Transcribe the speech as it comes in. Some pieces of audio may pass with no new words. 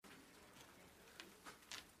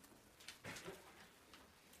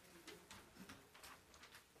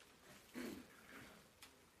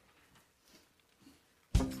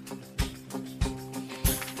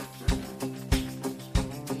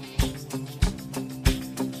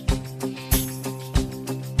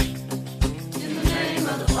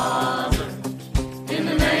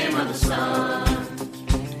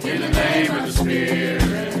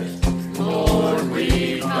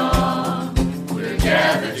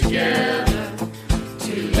together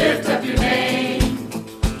to lift up your name,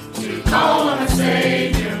 to call on our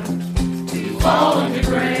Savior, to fall into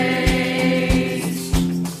grace.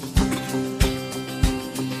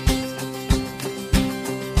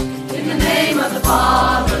 In the name of the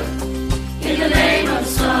Father, in the name of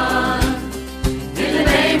the Son, in the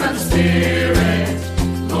name of the Spirit,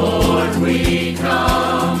 Lord, we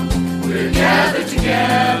come. We're gathered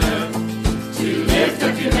together to lift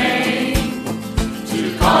up your name,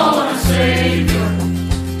 to call on our Savior,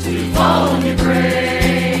 to fall in your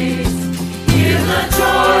grace. Hear the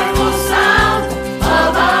joyful sound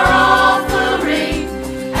of our offering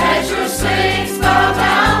as your saints bow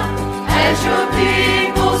down, as your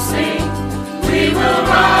people sing. We will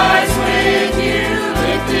rise with you,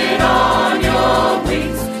 lifted on your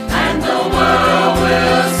wings, and the world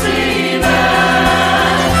will see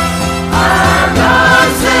that our God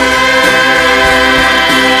saves,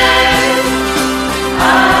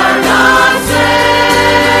 our God saves.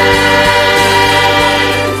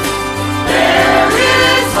 There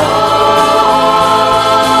is hope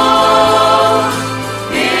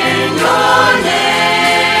in your name.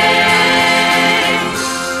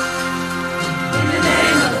 In the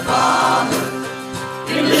name of the Father,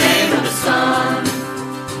 in the name of the Son,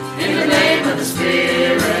 in the name of the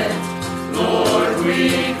Spirit, Lord, we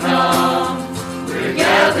come. We're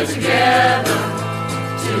gathered together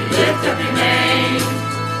to lift up your name,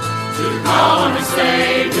 to call on the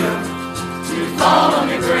Savior, to fall on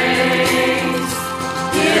your grace.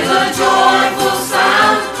 Hear the joyful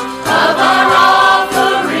sound of our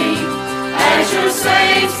offering as your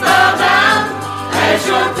saints bow down, as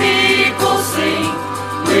your people sing.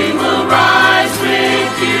 We will rise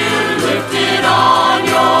with you, lifted on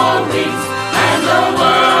your wings, and the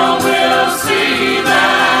world will see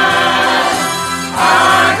that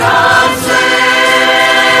our God saves,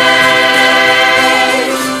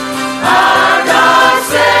 our God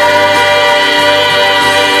saves.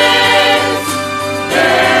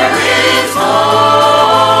 There is hope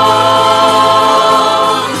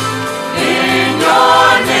in your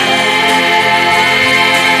name.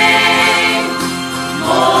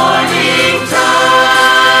 Morning turns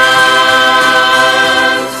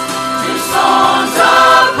to songs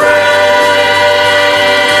of praise.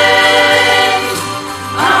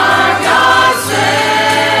 Our God saves,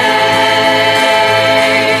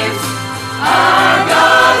 our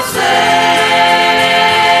God saves.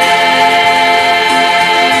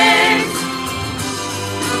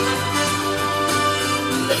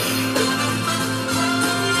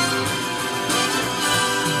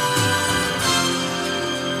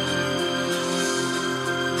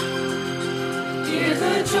 Hear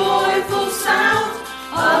the joyful sound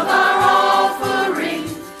of our offering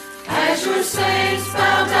as your saints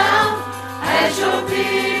bow down, as your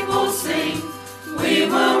people sing. We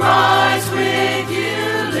will rise with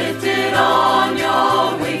you, lifted on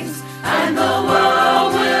your wings, and the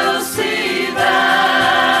world will see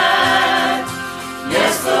that.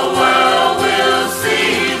 Yes, the world will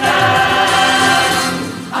see that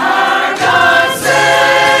our God saves,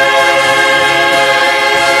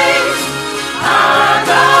 our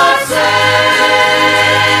God saves.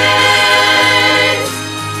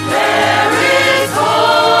 There is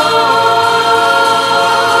hope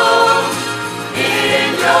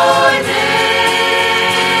in your name.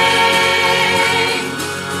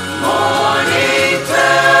 Morning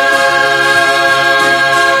turns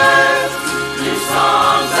to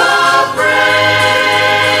songs of praise.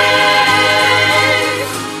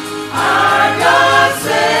 Our God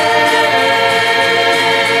saves,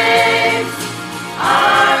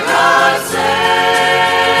 our God saves,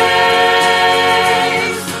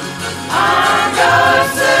 our God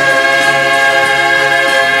saves,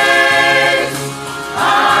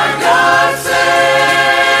 our God saves,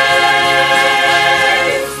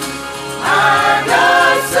 our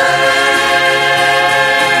God saves,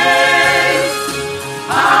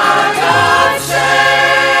 our God saves.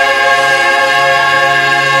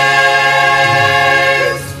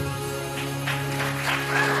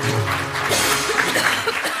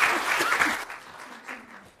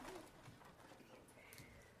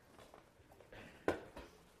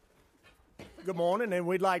 Good morning, and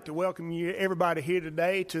we'd like to welcome you, everybody here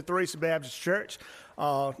today, to Theresa Baptist Church,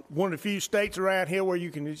 one of the few states around here where you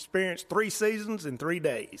can experience 3 seasons in 3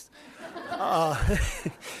 days.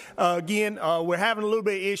 Again, we're having a little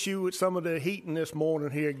bit of issue with some of the heating this morning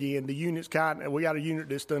here again. The unit's we got a unit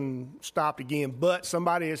that's done stopped again, but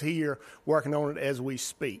somebody is here working on it as we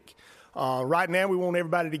speak. Right now, we want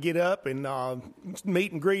everybody to get up and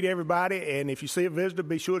meet and greet everybody, and if you see a visitor,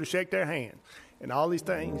 be sure to shake their hand and all these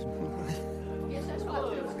things. Yes, that's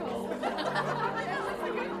what it was called.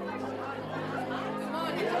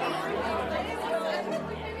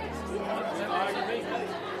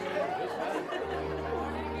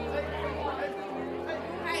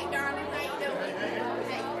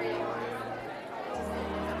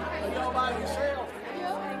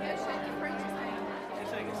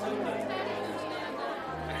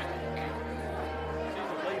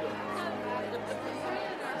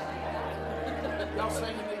 Y'all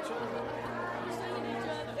singing to each other?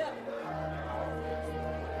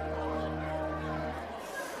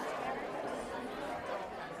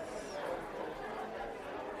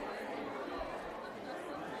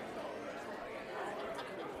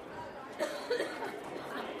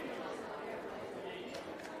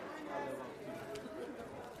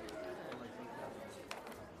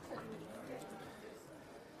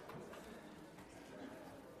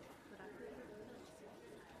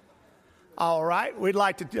 All right, we'd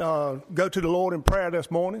like to go to the Lord in prayer this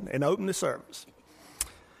morning and open the service.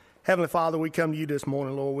 Heavenly Father, we come to you this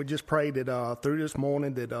morning, Lord. We just pray that through this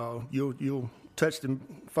morning that you'll touch the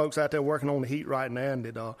folks out there working on the heat right now, and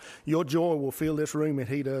that your joy will fill this room and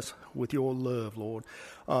heat us with your love, Lord.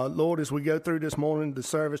 Lord, as we go through this morning, the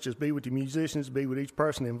service, just be with the musicians, be with each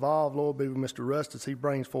person involved, Lord. Be with Mr. Rust as he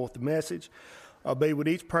brings forth the message. Be with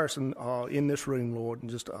each person in this room, Lord, and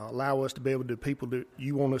just allow us to be able to be people that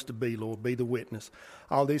you want us to be, Lord. Be the witness.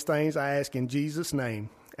 All these things I ask in Jesus' name.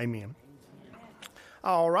 Amen.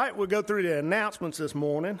 All right, we'll go through the announcements this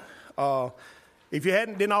morning. If you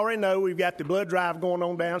didn't already know, we've got the blood drive going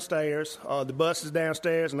on downstairs. The bus is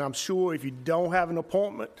downstairs, and I'm sure if you don't have an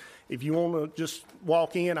appointment, if you want to just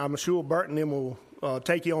walk in, I'm sure Bert and them will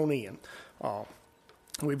take you on in.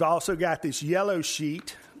 We've also got this yellow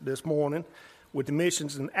sheet this morning with the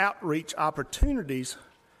missions and outreach opportunities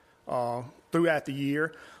throughout the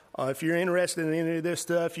year. If you're interested in any of this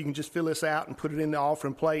stuff, you can just fill this out and put it in the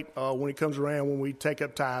offering plate when it comes around when we take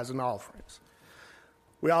up tithes and offerings.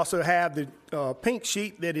 We also have the pink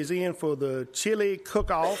sheet that is in for the chili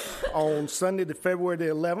cook-off on Sunday, February the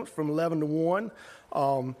 11th from 11 to 1.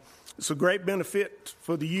 It's a great benefit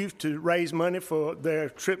for the youth to raise money for their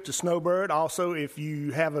trip to Snowbird. Also, if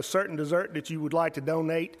you have a certain dessert that you would like to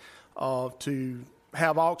donate to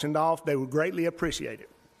have auctioned off, they would greatly appreciate it.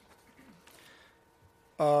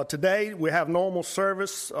 Today, we have normal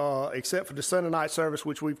service, except for the Sunday night service,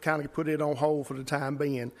 which we've kind of put it on hold for the time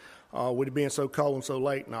being, with it being so cold and so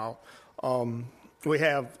late and all. We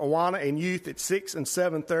have Awana and youth at 6 and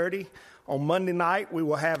 7:30. On Monday night, we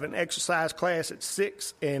will have an exercise class at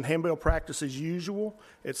 6 and handbell practice as usual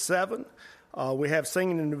at 7. We have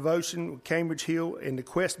singing and devotion with Cambridge Hill and the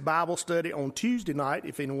Quest Bible study on Tuesday night,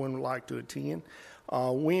 if anyone would like to attend.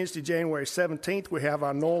 Wednesday, January 17th, we have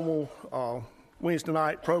our normal Wednesday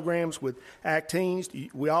night programs with ACT Teens.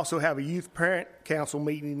 We also have a youth parent council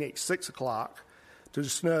meeting at 6 o'clock to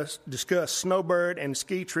discuss Snowbird and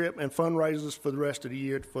ski trip and fundraisers for the rest of the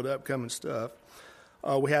year for the upcoming stuff.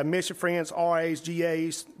 We have Mission Friends, RAs,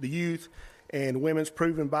 GAs, the youth, and Women's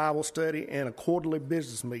Proven Bible Study, and a quarterly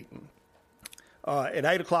business meeting. At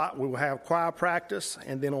 8 o'clock, we will have choir practice,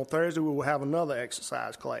 and then on Thursday, we will have another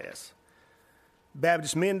exercise class.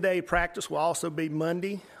 Baptist Men Day practice will also be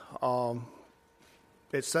Monday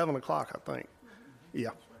at 7 o'clock, I think. Yeah,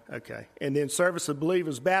 okay. And then Service of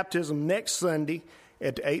Believers Baptism next Sunday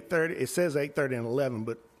at 8:30. It says 8:30 and 11,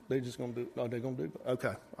 but they're just going to do, they're going to do,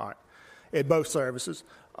 okay, all right. At both services.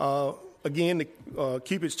 Again, the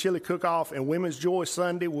Cupid's Chili Cook-Off and Women's Joy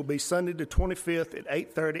Sunday will be Sunday the 25th at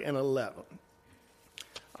 8:30 and 11.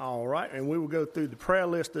 All right, and we will go through the prayer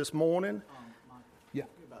list this morning. Yeah.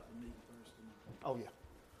 Oh, yeah.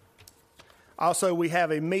 Also, we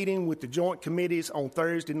have a meeting with the joint committees on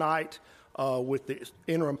Thursday night with the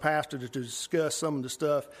interim pastor to discuss some of the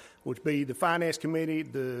stuff, which be the Finance Committee,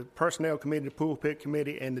 the Personnel Committee, the Pulpit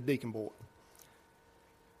Committee, and the Deacon Board.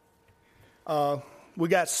 We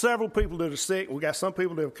got several people that are sick. We got some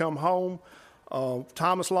people that have come home.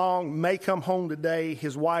 Thomas Long may come home today.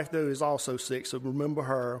 His wife, though, is also sick, so remember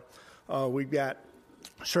her. We've got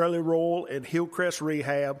Shirley Royal at Hillcrest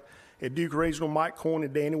Rehab, at Duke Regional, Mike Corn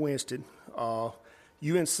and Danny Winston.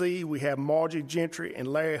 UNC, we have Margie Gentry and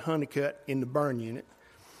Larry Honeycutt in the burn unit.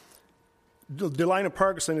 Delana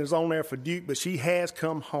Ferguson is on there for Duke, but she has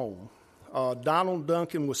come home. Donald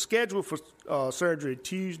Duncan was scheduled for surgery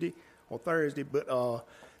Tuesday or Thursday, but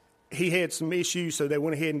he had some issues, so they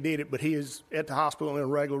went ahead and did it, but he is at the hospital in a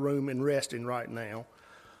regular room and resting right now.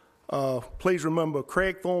 Please remember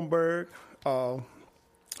Craig Thornburg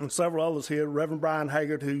and several others here, Reverend Brian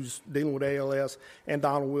Haggard, who's dealing with ALS, and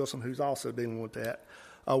Donald Wilson, who's also dealing with that.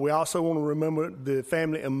 We also want to remember the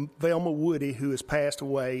family of Velma Woody, who has passed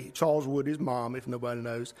away, Charles Woody's mom, if nobody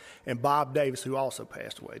knows, and Bob Davis, who also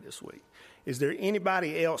passed away this week. Is there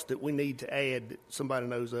anybody else that we need to add that somebody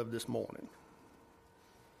knows of this morning?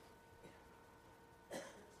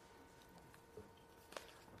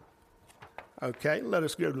 Okay, let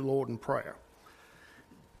us go to the Lord in prayer.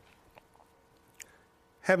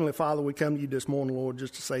 Heavenly Father, we come to you this morning, Lord,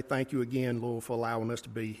 just to say thank you again, Lord, for allowing us to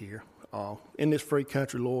be here in this free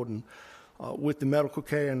country, Lord, and with the medical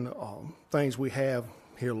care and things we have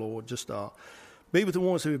here, Lord. Just be with the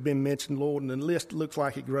ones who have been mentioned, Lord, and the list looks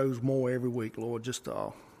like it grows more every week, Lord. Just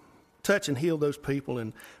touch and heal those people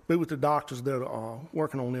and be with the doctors that are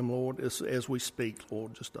working on them, Lord, as we speak,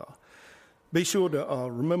 Lord. Just be sure to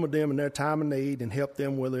remember them in their time of need and help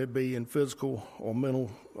them, whether it be in physical or mental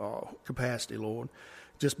capacity, Lord.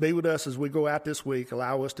 Just be with us as we go out this week.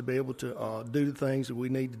 Allow us to be able to do the things that we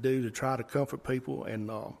need to do to try to comfort people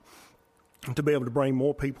and to be able to bring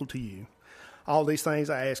more people to you. All these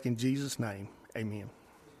things I ask in Jesus' name. Amen.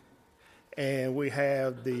 And we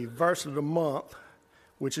have the verse of the month,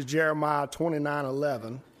 which is Jeremiah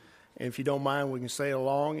 29:11. And if you don't mind, we can say it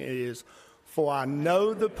along. It is, "For I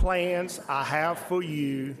know the plans I have for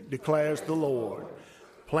you, declares the Lord.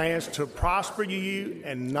 Plans to prosper you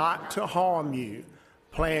and not to harm you.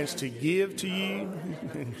 Plans to give to you."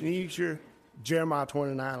 Future, Jeremiah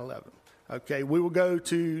 29:11. Okay, we will go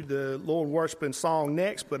to the Lord worship and song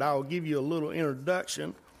next, but I will give you a little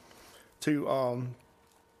introduction to,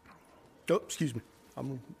 excuse me,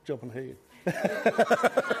 I'm jumping ahead.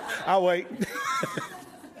 I'll wait.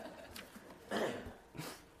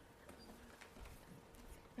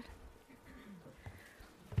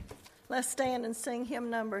 Let's stand and sing hymn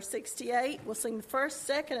number 68. We'll sing the first,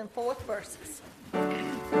 second, and fourth verses.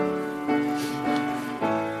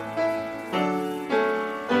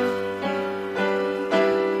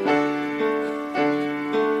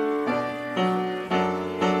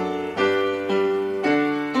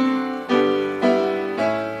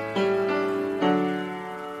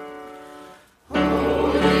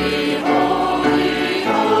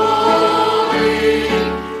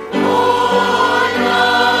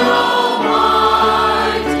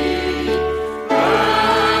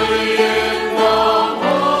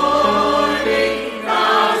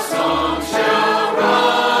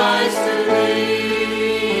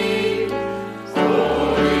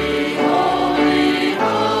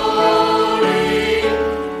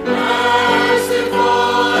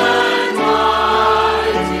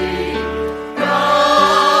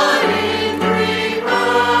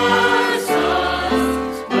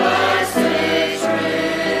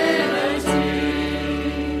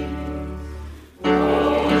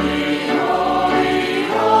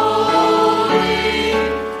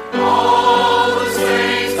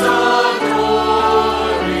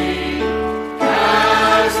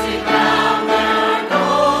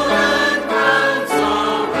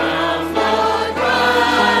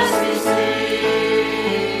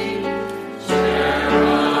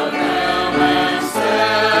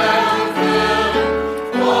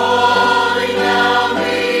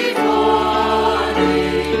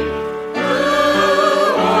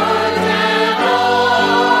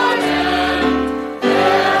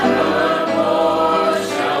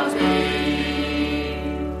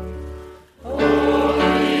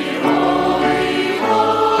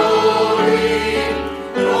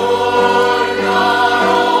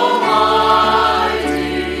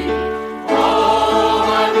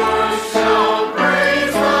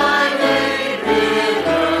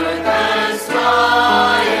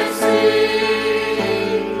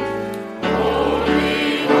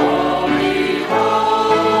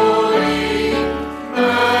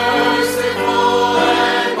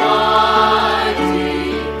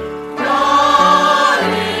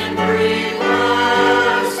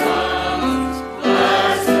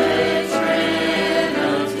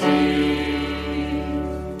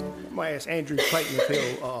 Andrew Clayton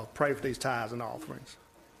if he'll pray for these tithes and offerings.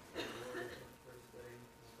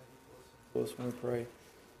 Let's pray.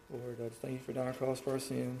 Lord, I just thank you for dying on the cross for our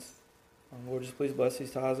sins. Lord, just please bless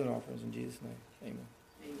these tithes and offerings in Jesus' name. Amen.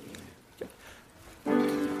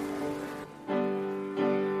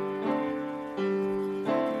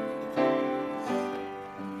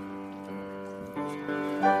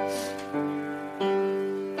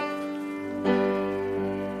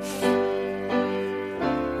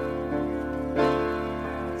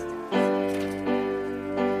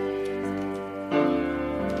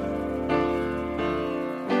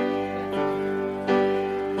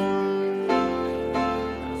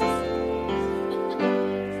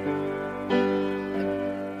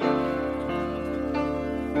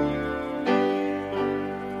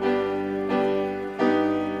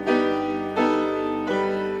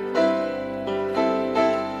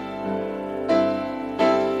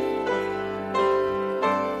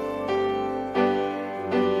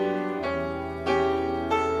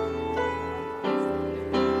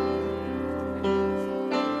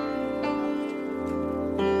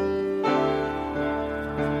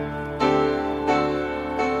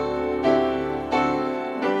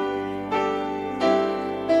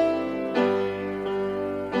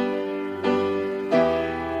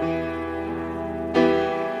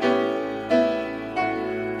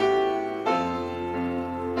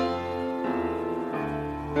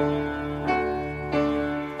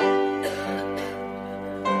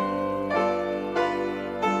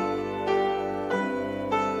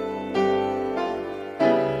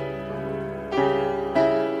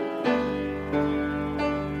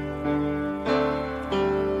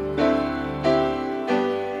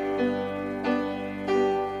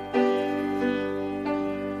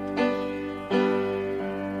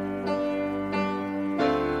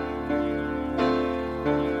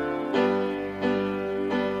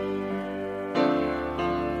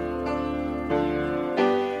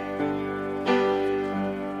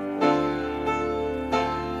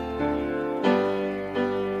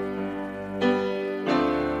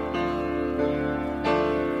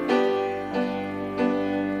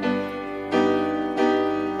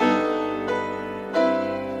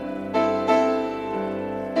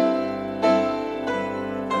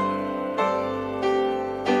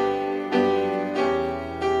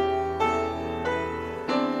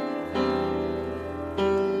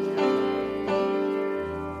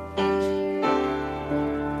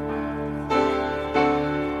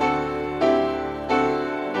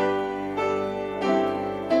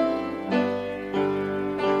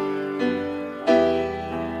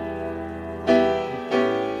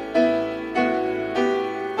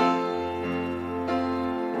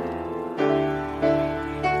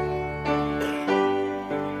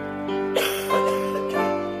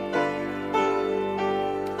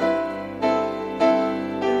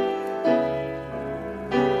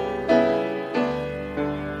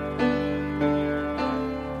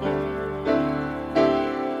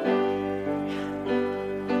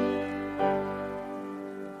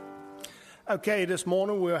 Okay, this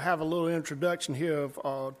morning we'll have a little introduction here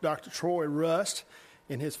of Dr. Troy Rust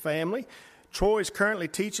and his family. Troy is currently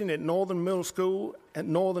teaching at Northern Middle School, at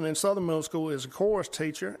Northern and Southern Middle School as a chorus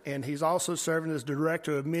teacher, and he's also serving as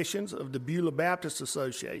Director of Missions of the Beulah Baptist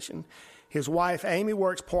Association. His wife, Amy,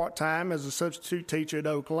 works part-time as a substitute teacher at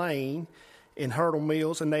Oak Lane in Hurdle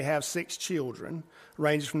Mills, and they have 6 children,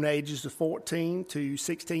 ranging from the ages of 14 to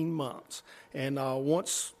 16 months. And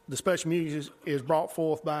once the special music is brought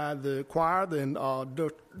forth by the choir, then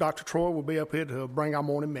Dr. Troy will be up here to bring our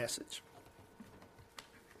morning message.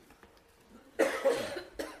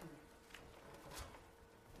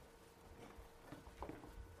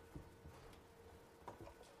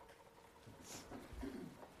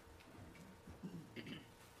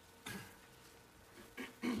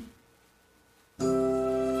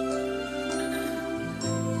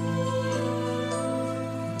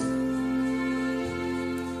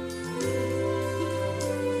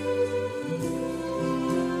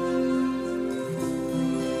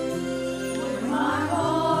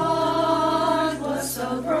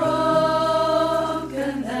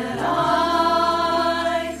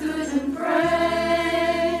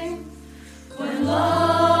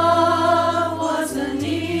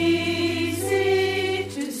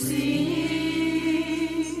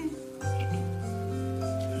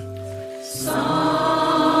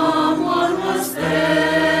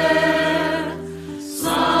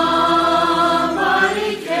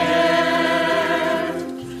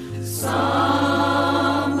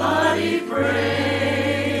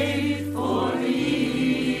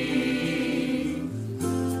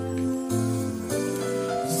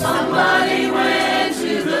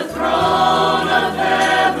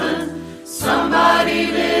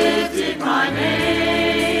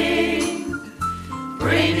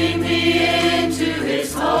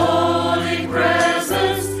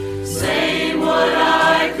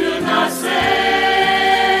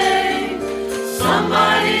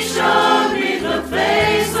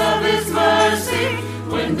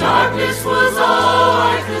 Darkness was all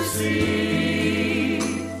I could see.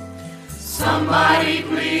 Somebody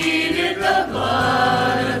pleaded the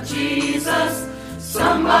blood of Jesus.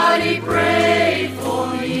 Somebody prayed for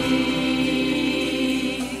me.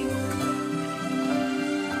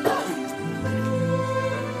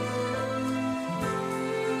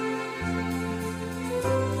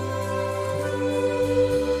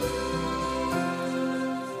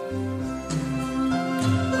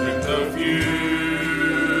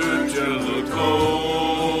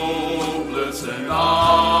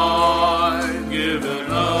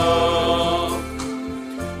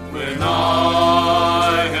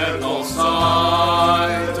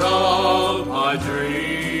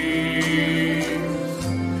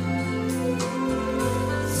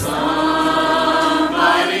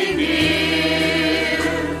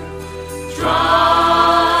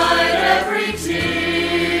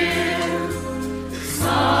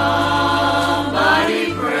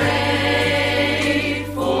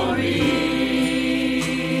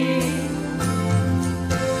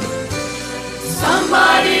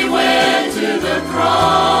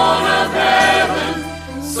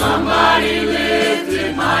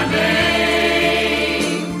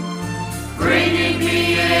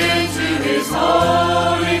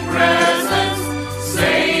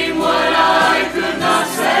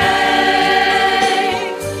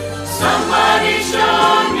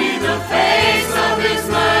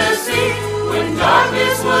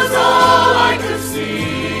 Darkness was all I could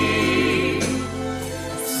see.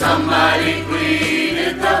 Somebody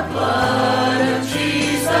pleaded the blood of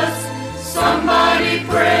Jesus. Somebody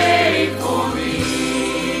prayed for me.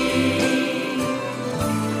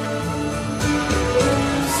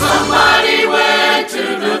 Somebody went to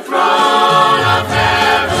the throne of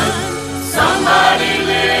heaven. Somebody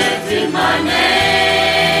lifted my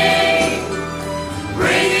name,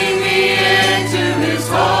 bringing me into his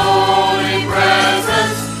holy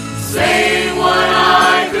presence, saying what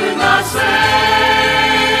I could not say.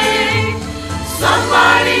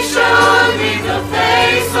 Somebody showed me the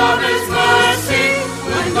face of his mercy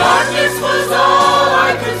when darkness was all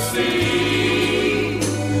I could see.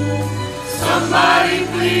 Somebody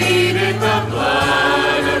pleaded the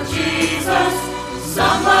blood of Jesus.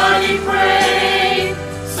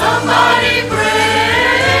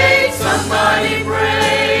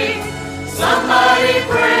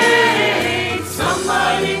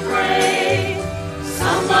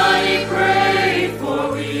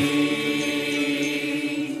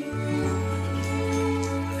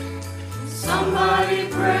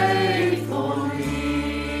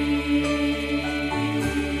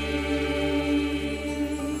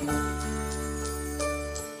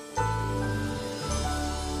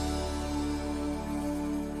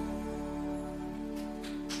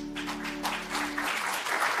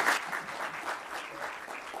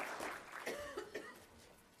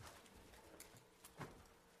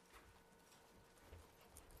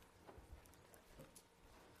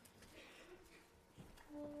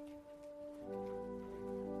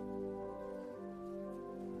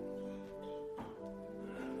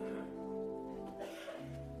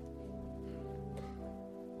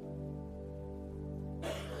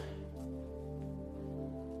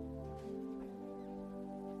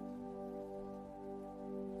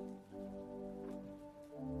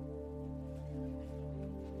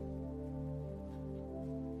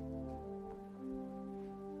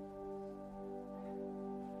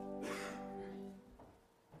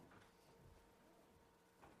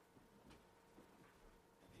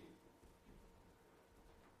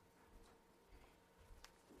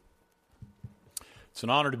 It's an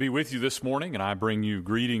honor to be with you this morning, and I bring you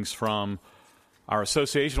greetings from our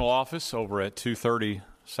associational office over at 230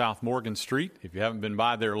 South Morgan Street. If you haven't been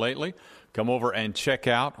by there lately, come over and check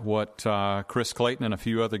out what Chris Clayton and a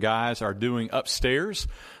few other guys are doing upstairs.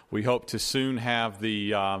 We hope to soon have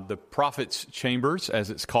the Prophet's Chambers, as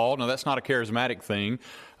it's called. Now, that's not a charismatic thing.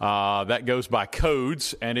 That goes by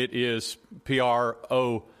codes, and it is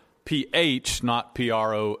P-R-O-P-H, not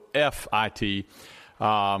P-R-O-F-I-T.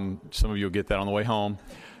 Some of you will get that on the way home.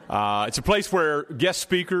 It's a place where guest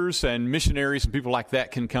speakers and missionaries and people like that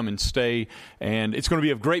can come and stay, and it's going to be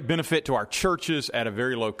of great benefit to our churches at a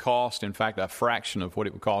very low cost. In fact, a fraction of what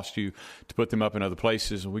it would cost you to put them up in other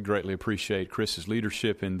places, and we greatly appreciate Chris's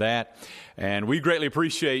leadership in that. And we greatly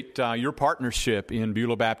appreciate your partnership in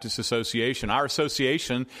Beulah Baptist Association. Our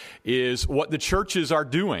association is what the churches are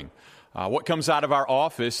doing. What comes out of our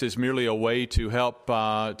office is merely a way to help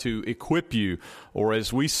to equip you, or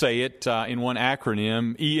as we say it in one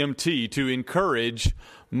acronym, EMT, to encourage,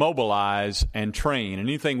 mobilize, and train.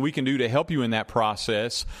 Anything we can do to help you in that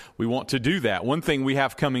process, we want to do that. One thing we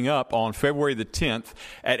have coming up on February the 10th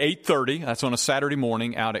at 8:30, that's on a Saturday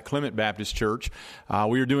morning out at Clement Baptist Church,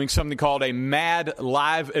 we are doing something called a MAD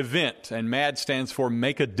Live event, and MAD stands for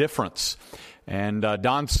Make a Difference. And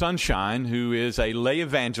Don Sunshine, who is a lay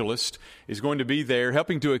evangelist, is going to be there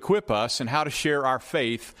helping to equip us in how to share our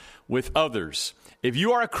faith with others. If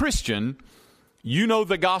you are a Christian, you know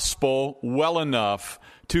the gospel well enough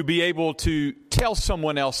to be able to tell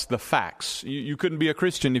someone else the facts. You couldn't be a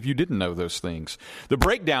Christian if you didn't know those things. The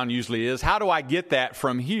breakdown usually is, how do I get that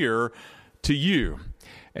from here to you?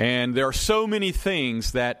 And there are so many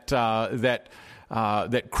things that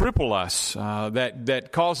cripple us, that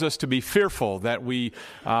cause us to be fearful, that we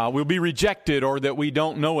will be rejected or that we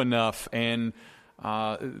don't know enough. And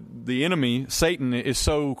the enemy, Satan, is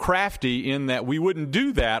so crafty in that we wouldn't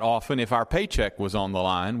do that often if our paycheck was on the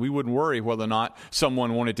line. We wouldn't worry whether or not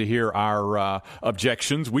someone wanted to hear our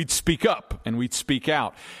objections. We'd speak up and we'd speak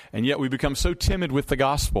out. And yet we become so timid with the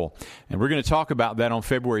gospel. And we're going to talk about that on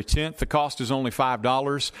February 10th. The cost is only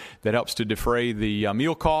 $5. That helps to defray the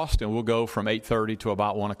meal cost, and we'll go from 8:30 to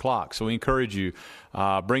about 1 o'clock. So we encourage you,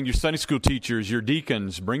 bring your Sunday school teachers, your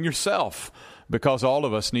deacons, bring yourself, because all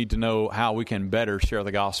of us need to know how we can better share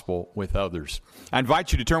the gospel with others. I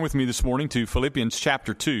invite you to turn with me this morning to Philippians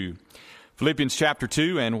chapter 2. Philippians chapter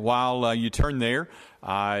 2, and while you turn there,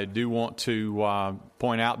 I do want to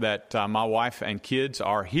point out that my wife and kids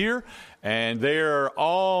are here, and they're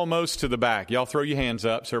almost to the back. Y'all throw your hands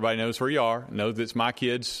up so everybody knows where you are. Know that it's my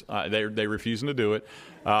kids. They're refusing to do it.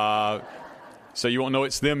 So you won't know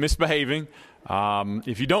it's them misbehaving.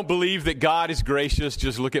 If you don't believe that God is gracious,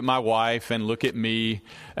 just look at my wife and look at me,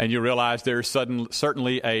 and you realize there's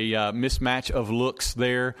certainly a mismatch of looks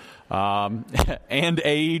there, and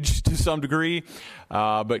age to some degree.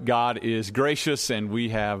 But God is gracious, and we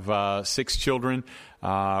have 6 children,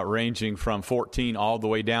 ranging from 14 all the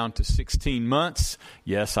way down to 16 months.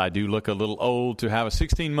 Yes, I do look a little old to have a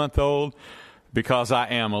 16-month-old, because I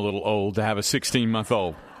am a little old to have a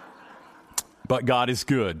 16-month-old. But God is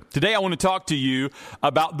good. Today I want to talk to you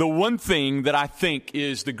about the one thing that I think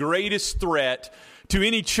is the greatest threat to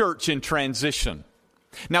any church in transition.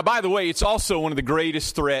 Now, by the way, it's also one of the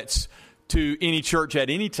greatest threats to any church at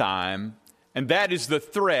any time, and that is the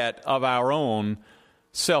threat of our own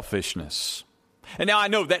selfishness. And now I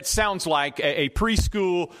know that sounds like a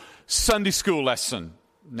preschool Sunday school lesson.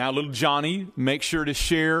 Now, little Johnny, make sure to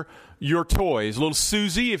share your toys. Little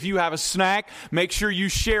Susie, if you have a snack, make sure you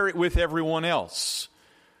share it with everyone else.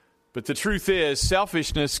 But the truth is,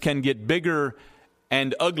 selfishness can get bigger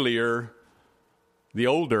and uglier the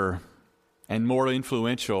older and more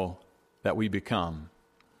influential that we become.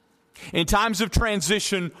 In times of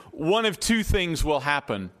transition, one of two things will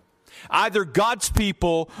happen. Either God's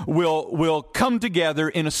people will come together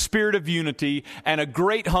in a spirit of unity and a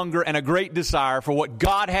great hunger and a great desire for what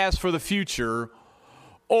God has for the future,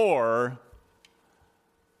 or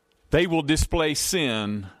they will display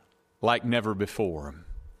sin like never before.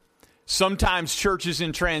 Sometimes churches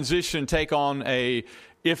in transition take on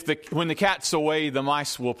when the cat's away, the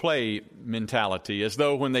mice will play mentality, as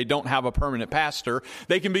though when they don't have a permanent pastor,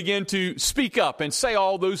 they can begin to speak up and say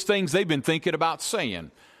all those things they've been thinking about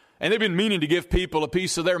saying. And they've been meaning to give people a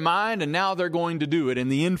piece of their mind, and now they're going to do it.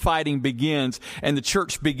 And the infighting begins, and the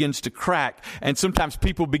church begins to crack. And sometimes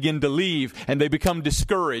people begin to leave, and they become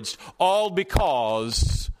discouraged, all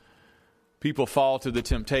because people fall to the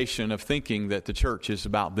temptation of thinking that the church is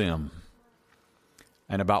about them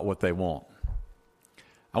and about what they want.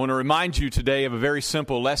 I want to remind you today of a very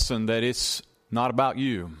simple lesson, that it's not about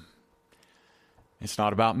you. It's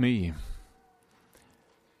not about me.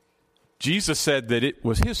 Jesus said that it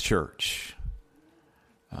was his church.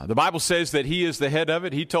 The Bible says that he is the head of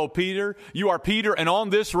it. He told Peter, "You are Peter, and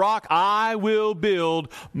on this rock I will build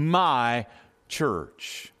my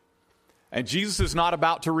church." And Jesus is not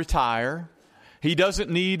about to retire. He doesn't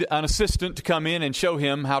need an assistant to come in and show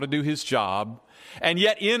him how to do his job. And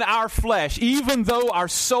yet in our flesh, even though our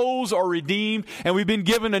souls are redeemed and we've been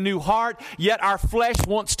given a new heart, yet our flesh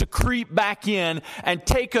wants to creep back in and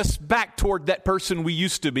take us back toward that person we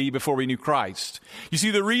used to be before we knew Christ. You see,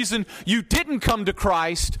 the reason you didn't come to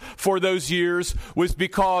Christ for those years was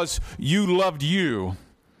because you loved you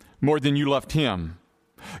more than you loved him.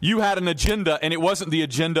 You had an agenda, and it wasn't the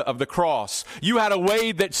agenda of the cross. You had a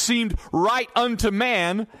way that seemed right unto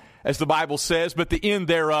man, as the Bible says, but the end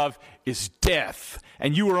thereof is death.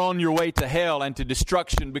 And you were on your way to hell and to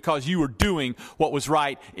destruction because you were doing what was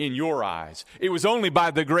right in your eyes. It was only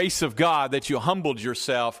by the grace of God that you humbled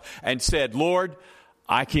yourself and said, "Lord,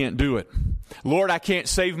 I can't do it. Lord, I can't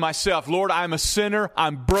save myself. Lord, I'm a sinner.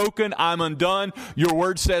 I'm broken. I'm undone. Your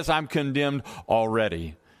word says I'm condemned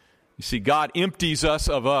already." You see, God empties us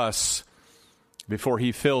of us before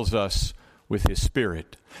he fills us with his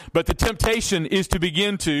Spirit. But the temptation is to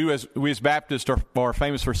begin to, as we as Baptists are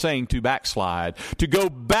famous for saying, to backslide, to go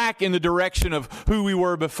back in the direction of who we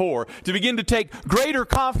were before, to begin to take greater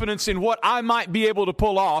confidence in what I might be able to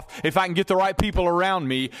pull off if I can get the right people around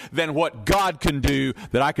me than what God can do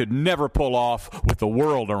that I could never pull off with the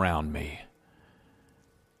world around me.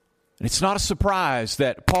 And it's not a surprise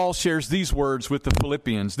that Paul shares these words with the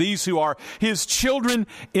Philippians, these who are his children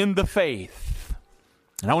in the faith.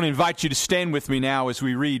 And I want to invite you to stand with me now as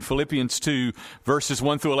we read Philippians 2, verses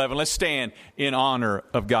 1 through 11. Let's stand in honor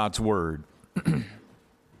of God's word.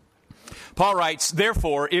 Paul writes,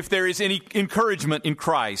 "Therefore, if there is any encouragement in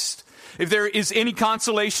Christ, if there is any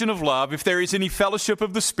consolation of love, if there is any fellowship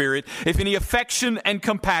of the Spirit, if any affection and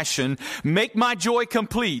compassion, make my joy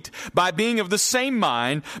complete by being of the same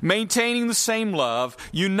mind, maintaining the same love,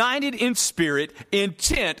 united in spirit,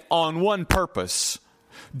 intent on one purpose.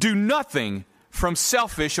 Do nothing from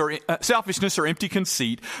selfishness or empty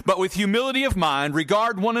conceit, but with humility of mind,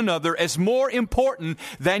 regard one another as more important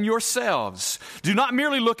than yourselves. Do not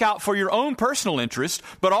merely look out for your own personal interest,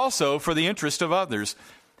 but also for the interest of others.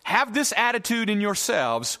 Have this attitude in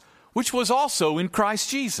yourselves, which was also in Christ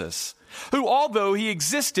Jesus, who, although he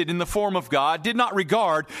existed in the form of God, did not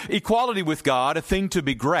regard equality with God a thing to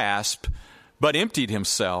be grasped, but emptied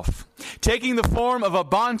himself, taking the form of a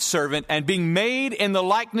bondservant and being made in the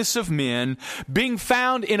likeness of men, being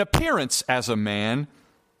found in appearance as a man,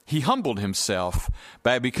 he humbled himself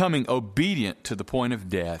by becoming obedient to the point of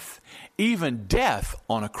death, even death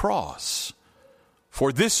on a cross.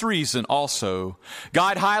 For this reason also,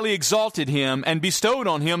 God highly exalted him and bestowed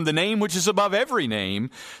on him the name which is above every name,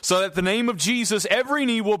 so that the name of Jesus every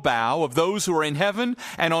knee will bow, of those who are in heaven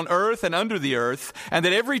and on earth and under the earth, and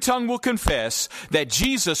that every tongue will confess that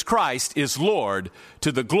Jesus Christ is Lord,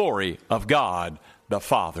 to the glory of God the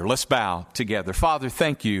Father." Let's bow together. Father,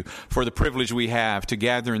 thank you for the privilege we have to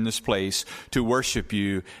gather in this place to worship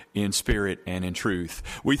you in spirit and in truth.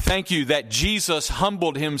 We thank you that Jesus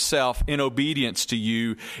humbled himself in obedience to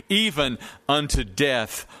you, even unto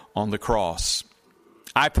death on the cross.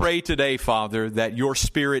 I pray today, Father, that your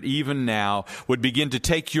Spirit even now would begin to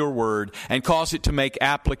take your word and cause it to make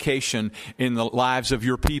application in the lives of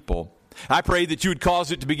your people. I pray that you would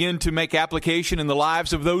cause it to begin to make application in the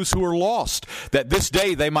lives of those who are lost, that this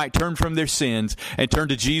day they might turn from their sins and turn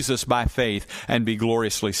to Jesus by faith and be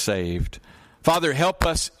gloriously saved. Father, help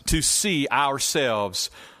us to see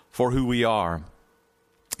ourselves for who we are.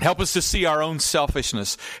 Help us to see our own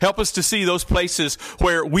selfishness. Help us to see those places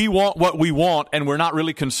where we want what we want and we're not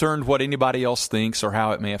really concerned what anybody else thinks or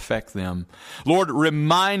how it may affect them. Lord,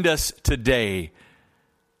 remind us today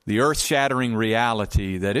the earth-shattering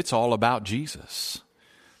reality that it's all about Jesus,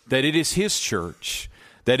 that it is his church,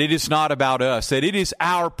 that it is not about us, that it is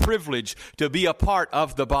our privilege to be a part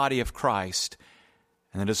of the body of Christ,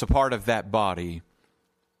 and that as a part of that body,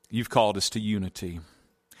 you've called us to unity.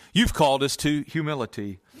 You've called us to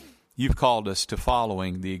humility. You've called us to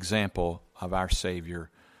following the example of our Savior.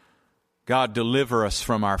 God, deliver us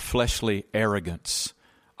from our fleshly arrogance,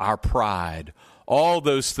 our pride, all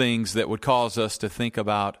those things that would cause us to think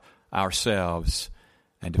about ourselves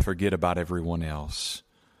and to forget about everyone else.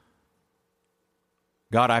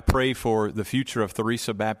 God, I pray for the future of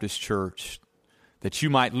Theresa Baptist Church, that you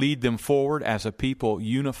might lead them forward as a people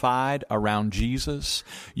unified around Jesus,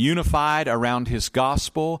 unified around his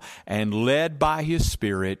gospel, and led by his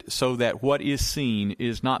Spirit, so that what is seen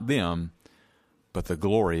is not them, but the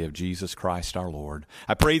glory of Jesus Christ our Lord.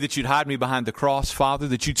 I pray that you'd hide me behind the cross, Father,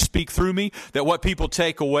 that you'd speak through me, that what people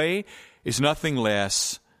take away is nothing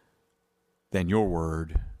less than your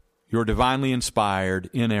word, your divinely inspired,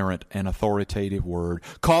 inerrant, and authoritative word.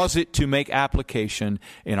 Cause it to make application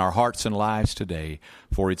in our hearts and lives today,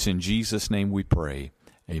 for it's in Jesus' name we pray.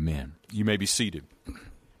 Amen. You may be seated.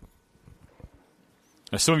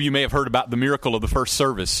 Now, some of you may have heard about the miracle of the first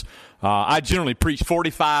service. I generally preach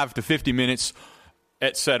 45 to 50 minutes,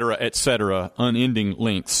 et cetera, unending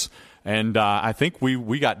lengths. And I think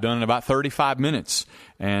we got done in about 35 minutes.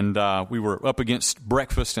 And we were up against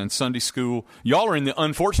breakfast and Sunday school. Y'all are in the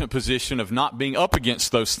unfortunate position of not being up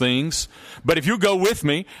against those things. But if you go with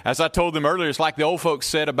me, as I told them earlier, it's like the old folks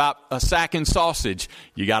said about a sack and sausage.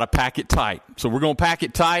 You got to pack it tight. So we're going to pack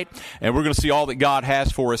it tight, and we're going to see all that God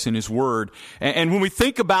has for us in His Word. And when we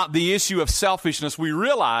think about the issue of selfishness, we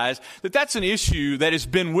realize that that's an issue that has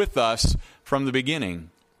been with us from the beginning.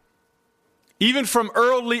 Even from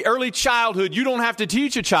early childhood, you don't have to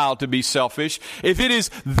teach a child to be selfish. If it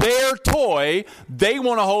is their toy, they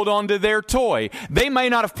want to hold on to their toy. They may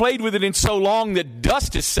not have played with it in so long that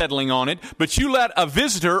dust is settling on it, but you let a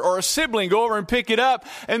visitor or a sibling go over and pick it up,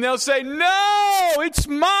 and they'll say, "No, it's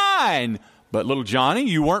mine." But little Johnny,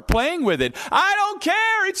 you weren't playing with it. "I don't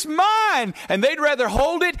care, it's mine." And they'd rather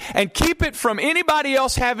hold it and keep it from anybody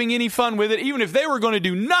else having any fun with it, even if they were going to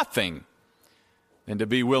do nothing, and to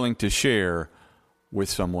be willing to share with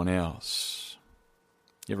someone else.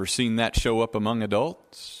 You ever seen that show up among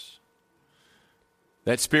adults?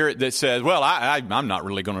 That spirit that says, "Well, I'm not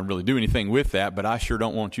really going to really do anything with that, but I sure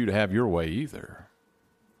don't want you to have your way either."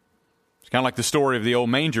 It's kind of like the story of the old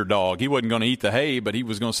manger dog. He wasn't going to eat the hay, but he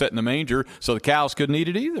was going to sit in the manger so the cows couldn't eat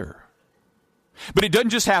it either. But it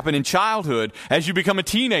doesn't just happen in childhood. As you become a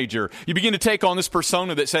teenager, you begin to take on this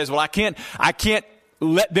persona that says, "Well, I can't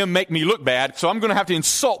let them make me look bad, so I'm going to have to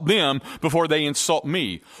insult them before they insult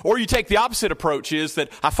me." Or you take the opposite approach, is that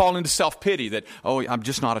I fall into self-pity, that, "Oh, I'm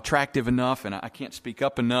just not attractive enough and I can't speak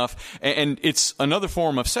up enough." And it's another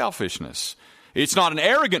form of selfishness. It's not an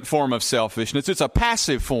arrogant form of selfishness. It's a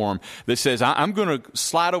passive form that says, I'm going to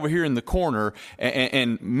slide over here in the corner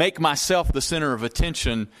and make myself the center of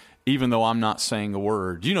attention, even though I'm not saying a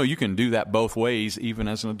word. You know, you can do that both ways, even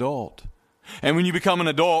as an adult. And when you become an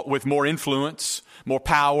adult with more influence, more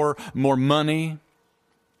power, more money,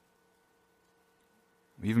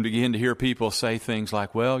 we even begin to hear people say things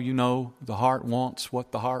like, "Well, you know, the heart wants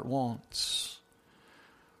what the heart wants."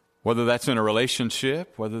 Whether that's in a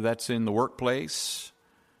relationship, whether that's in the workplace,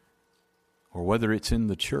 or whether it's in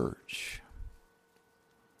the church.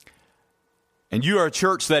 And you are a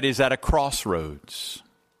church that is at a crossroads.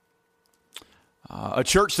 A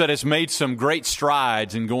church that has made some great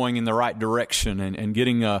strides in going in the right direction and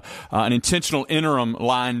getting an intentional interim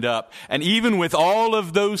lined up. And even with all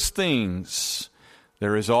of those things,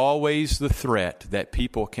 there is always the threat that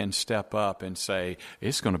people can step up and say,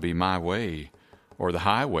 "It's going to be my way or the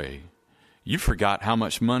highway. You forgot how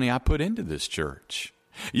much money I put into this church.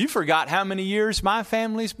 You forgot how many years my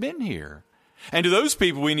family's been here." And to those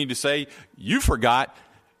people, we need to say, "You forgot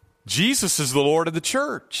Jesus is the Lord of the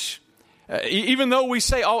church." Even though we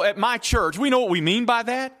say, "Oh, at my church," we know what we mean by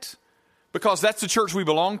that, because that's the church we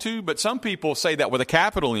belong to. But some people say that with a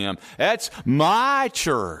capital M. That's my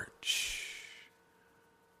church.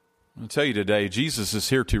 I'll tell you today, Jesus is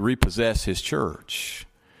here to repossess His church.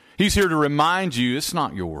 He's here to remind you it's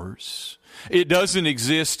not yours. It doesn't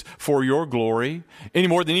exist for your glory any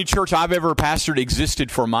more than any church I've ever pastored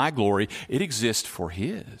existed for my glory. It exists for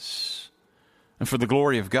His and for the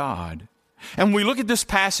glory of God. And when we look at this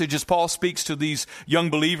passage as Paul speaks to these young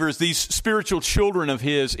believers, these spiritual children of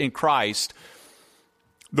His in Christ,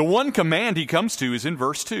 the one command he comes to is in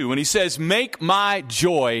verse 2. And he says, "Make my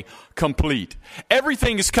joy complete."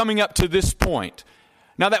 Everything is coming up to this point.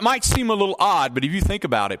 Now that might seem a little odd, but if you think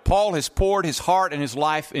about it, Paul has poured his heart and his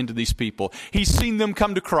life into these people. He's seen them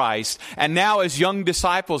come to Christ, and now as young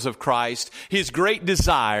disciples of Christ, his great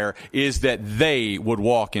desire is that they would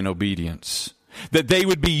walk in obedience, that they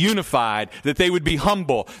would be unified, that they would be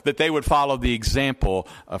humble, that they would follow the example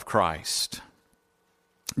of Christ.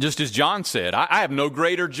 Just as John said, I have no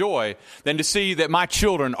greater joy than to see that my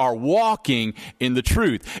children are walking in the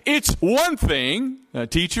truth. It's one thing,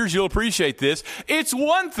 teachers, you'll appreciate this, it's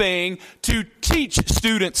one thing to teach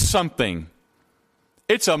students something.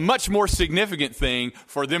 It's a much more significant thing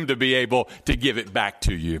for them to be able to give it back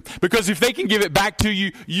to you. Because if they can give it back to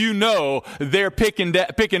you, you know they're picking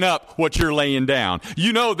up what you're laying down.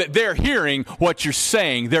 You know that they're hearing what you're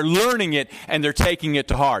saying. They're learning it and they're taking it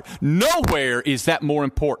to heart. Nowhere is that more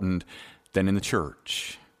important than in the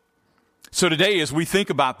church. So today, as we think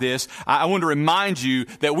about this, I want to remind you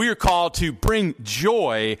that we are called to bring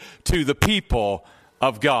joy to the people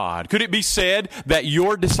of God? Could it be said that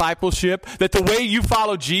your discipleship, that the way you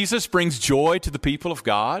follow Jesus brings joy to the people of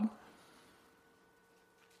God?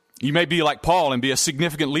 You may be like Paul and be a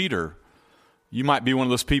significant leader. You might be one of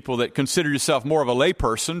those people that consider yourself more of a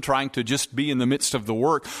layperson, trying to just be in the midst of the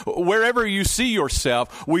work. Wherever you see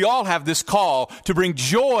yourself, we all have this call to bring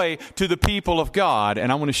joy to the people of God. And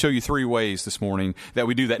I want to show you 3 ways this morning that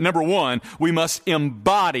we do that. Number 1, we must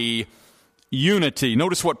embody unity.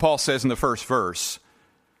 Notice what Paul says in the first verse.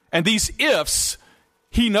 And these ifs,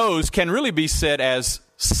 he knows, can really be said as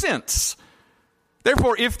since.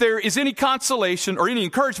 Therefore, if there is any consolation or any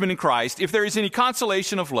encouragement in Christ, if there is any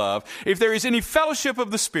consolation of love, if there is any fellowship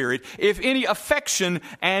of the Spirit, if any affection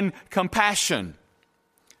and compassion,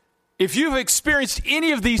 if you've experienced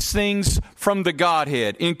any of these things from the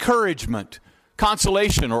Godhead, encouragement,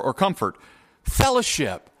 consolation or comfort,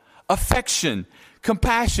 fellowship, affection,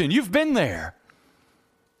 compassion, you've been there.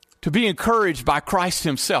 To be encouraged by Christ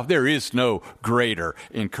himself, there is no greater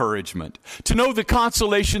encouragement. To know the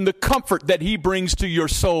consolation, the comfort that he brings to your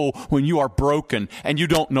soul when you are broken and you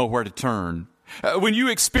don't know where to turn. When you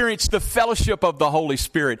experience the fellowship of the Holy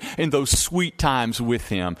Spirit in those sweet times with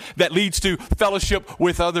him that leads to fellowship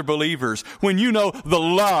with other believers. When you know the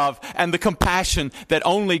love and the compassion that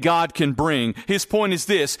only God can bring. His point is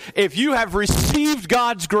this: if you have received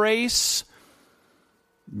God's grace,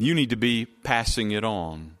 you need to be passing it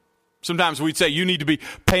on. Sometimes we'd say you need to be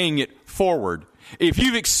paying it forward. If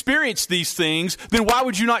you've experienced these things, then why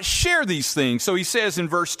would you not share these things? So he says in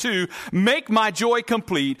verse 2, make my joy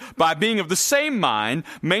complete by being of the same mind,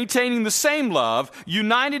 maintaining the same love,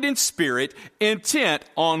 united in spirit, intent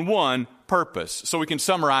on one purpose. So we can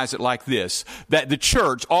summarize it like this, that the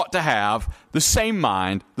church ought to have the same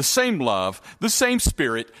mind, the same love, the same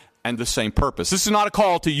spirit, and the same purpose. This is not a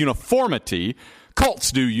call to uniformity.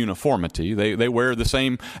 Cults do uniformity. They wear the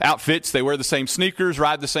same outfits, they wear the same sneakers,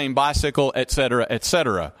 ride the same bicycle, etc.,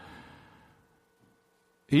 etc.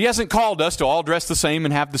 He hasn't called us to all dress the same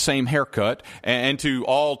and have the same haircut and to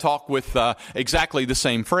all talk with exactly the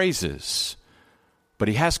same phrases. But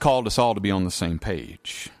he has called us all to be on the same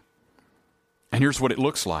page. And here's what it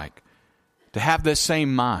looks like. To have this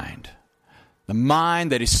same mind. The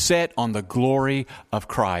mind that is set on the glory of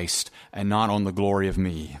Christ and not on the glory of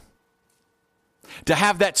me. To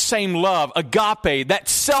have that same love, agape, that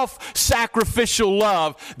self-sacrificial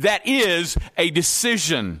love that is a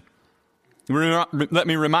decision. Let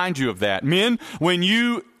me remind you of that. Men, when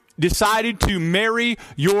you decided to marry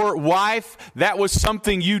your wife, that was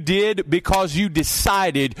something you did because you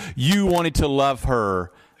decided you wanted to love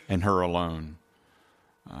her and her alone.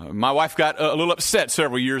 My wife got a little upset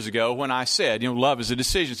several years ago when I said, love is a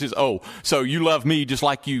decision. She says, oh, so you love me just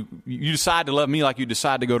like you decide to love me like you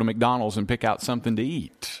decide to go to McDonald's and pick out something to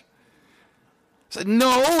eat. I said,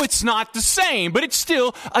 no, it's not the same, but it's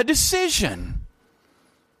still a decision.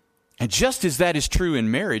 And just as that is true in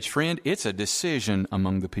marriage, friend, it's a decision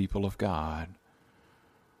among the people of God.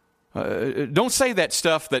 Don't say that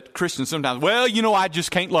stuff that Christians sometimes, I just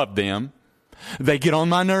can't love them. They get on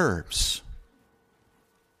my nerves.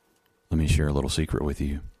 Let me share a little secret with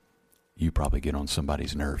you. You probably get on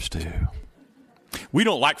somebody's nerves too. We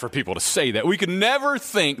don't like for people to say that. We could never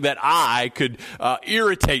think that I could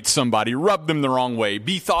irritate somebody, rub them the wrong way,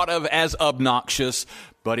 be thought of as obnoxious,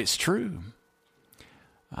 but it's true.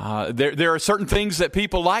 There are certain things that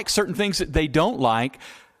people like, certain things that they don't like,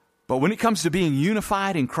 but when it comes to being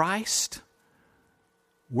unified in Christ,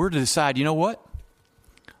 we're to decide, you know what?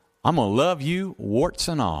 I'm going to love you, warts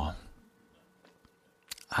and all.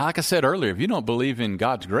 Like I said earlier, if you don't believe in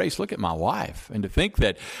God's grace, look at my wife. And to think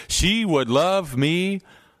that she would love me,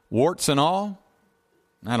 warts and all,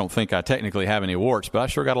 I don't think I technically have any warts, but I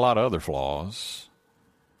sure got a lot of other flaws.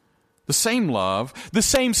 The same love, the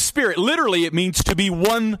same spirit. Literally, it means to be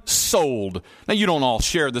one-souled. Now, you don't all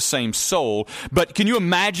share the same soul, but can you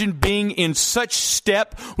imagine being in such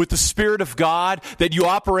step with the Spirit of God that you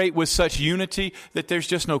operate with such unity that there's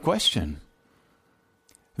just no question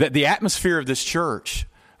that the atmosphere of this church,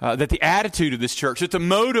 that the attitude of this church, that the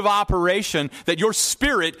mode of operation, that your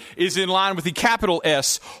spirit is in line with the capital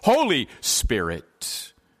S, Holy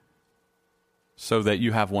Spirit, so that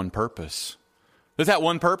you have one purpose. That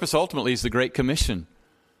one purpose ultimately is the Great Commission,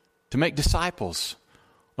 to make disciples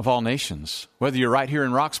of all nations, whether you're right here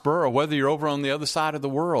in Roxborough or whether you're over on the other side of the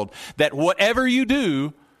world, that whatever you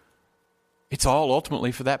do, it's all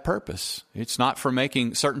ultimately for that purpose. It's not for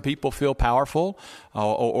making certain people feel powerful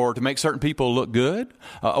or to make certain people look good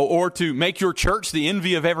or to make your church the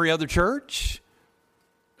envy of every other church,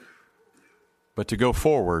 but to go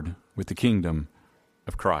forward with the kingdom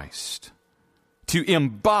of Christ, to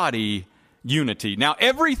embody unity. Now,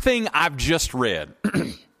 everything I've just read,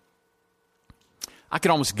 I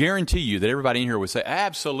can almost guarantee you that everybody in here would say,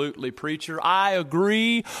 absolutely, preacher, I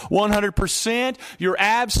agree 100%. You're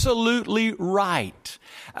absolutely right.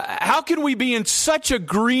 How can we be in such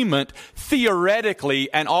agreement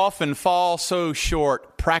theoretically and often fall so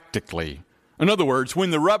short practically? In other words,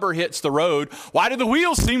 when the rubber hits the road, why do the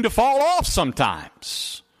wheels seem to fall off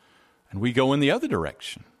sometimes? And we go in the other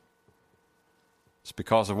direction. It's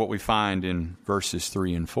because of what we find in verses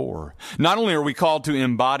 3 and 4. Not only are we called to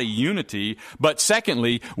embody unity, but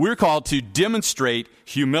secondly, we're called to demonstrate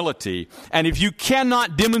humility. And if you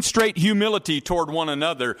cannot demonstrate humility toward one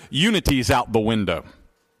another, unity is out the window.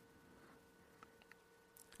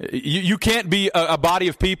 You can't be a body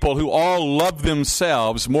of people who all love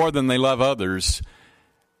themselves more than they love others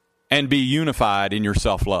and be unified in your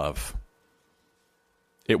self-love.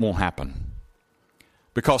 It won't happen.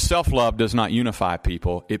 Because self-love does not unify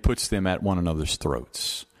people. It puts them at one another's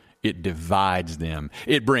throats. It divides them.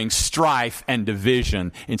 It brings strife and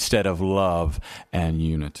division instead of love and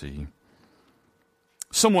unity.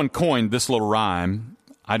 Someone coined this little rhyme.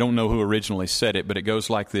 I don't know who originally said it, but it goes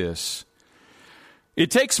like this. It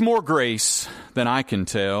takes more grace than I can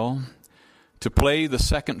tell to play the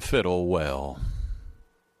second fiddle well.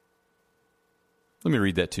 Let me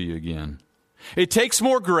read that to you again. It takes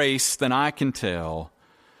more grace than I can tell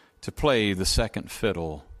to play the second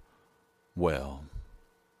fiddle well.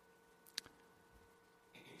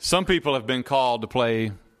 Some people have been called to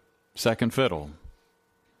play second fiddle.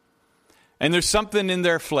 And there's something in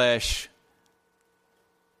their flesh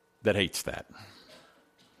that hates that.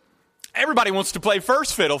 Everybody wants to play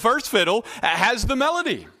first fiddle. First fiddle has the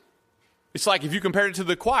melody. It's like if you compare it to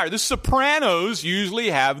the choir, the sopranos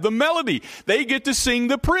usually have the melody. They get to sing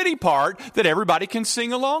the pretty part that everybody can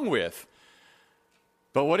sing along with.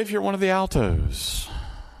 But what if you're one of the altos?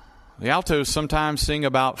 The altos sometimes sing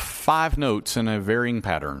about 5 notes in a varying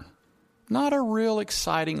pattern. Not a real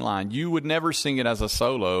exciting line. You would never sing it as a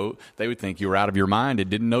solo. They would think you were out of your mind and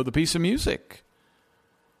didn't know the piece of music.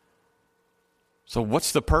 So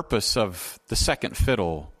what's the purpose of the second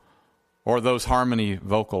fiddle or those harmony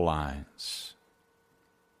vocal lines?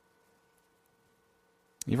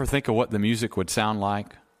 You ever think of what the music would sound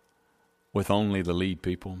like with only the lead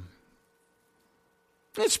people?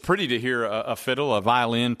 It's pretty to hear a fiddle, a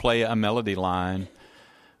violin play a melody line,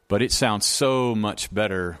 but it sounds so much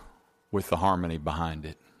better with the harmony behind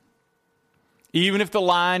it. Even if the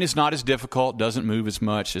line is not as difficult, doesn't move as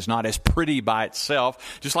much, is not as pretty by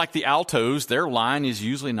itself, just like the altos, their line is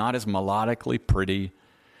usually not as melodically pretty,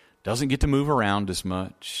 doesn't get to move around as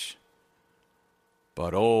much.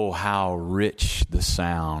 But oh, how rich the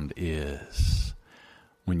sound is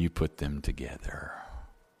when you put them together.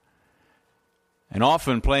 And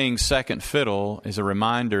often playing second fiddle is a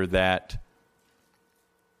reminder that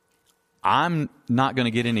I'm not going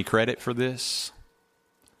to get any credit for this.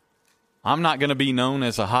 I'm not going to be known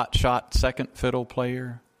as a hotshot second fiddle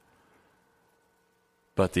player.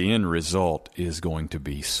 But the end result is going to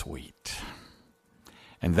be sweet.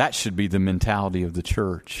 And that should be the mentality of the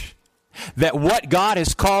church. That what God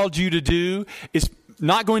has called you to do is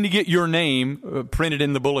not going to get your name printed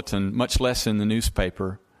in the bulletin, much less in the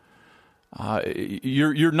newspaper.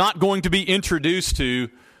 You're not going to be introduced to,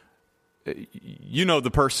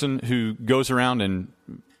 the person who goes around and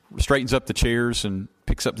straightens up the chairs and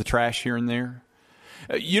picks up the trash here and there.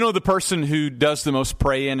 The person who does the most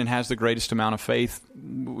praying and has the greatest amount of faith.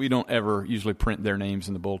 We don't ever usually print their names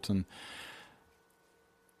in the bulletin.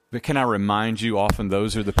 But can I remind you, often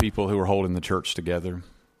those are the people who are holding the church together.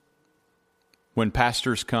 When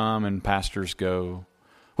pastors come and pastors go,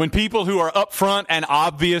 when people who are up front and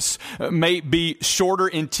obvious may be shorter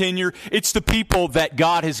in tenure, it's the people that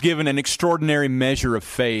God has given an extraordinary measure of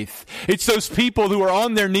faith. It's those people who are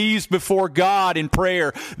on their knees before God in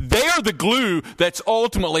prayer. They are the glue that's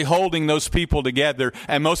ultimately holding those people together,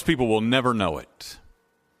 and most people will never know it.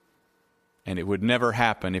 And it would never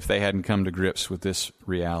happen if they hadn't come to grips with this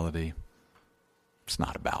reality. It's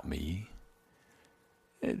not about me.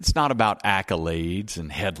 It's not about accolades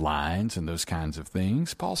and headlines and those kinds of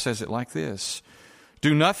things. Paul says it like this.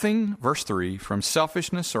 Do nothing, verse 3, from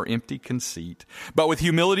selfishness or empty conceit, but with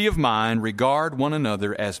humility of mind regard one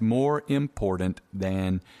another as more important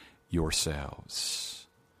than yourselves.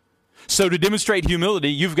 So to demonstrate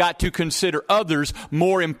humility, you've got to consider others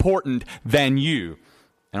more important than you.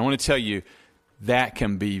 And I want to tell you, that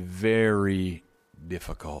can be very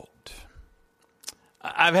difficult.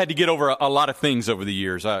 I've had to get over a lot of things over the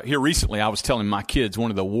years. Here recently, I was telling my kids one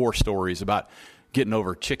of the war stories about getting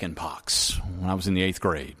over chicken pox when I was in the 8th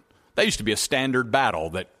grade. That used to be a standard battle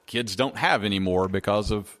that kids don't have anymore because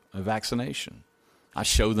of vaccination. I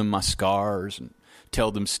show them my scars and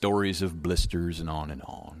tell them stories of blisters and on and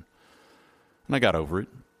on. And I got over it.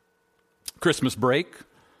 Christmas break,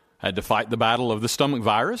 I had to fight the battle of the stomach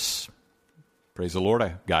virus. Praise the Lord,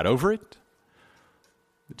 I got over it.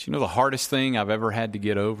 But you know the hardest thing I've ever had to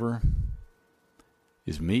get over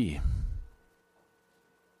is me.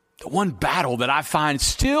 The one battle that I find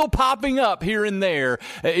still popping up here and there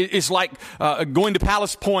is like going to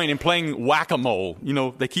Palace Point and playing whack-a-mole. You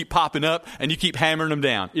know, they keep popping up and you keep hammering them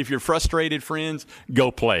down. If you're frustrated, friends,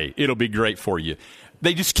 go play. It'll be great for you.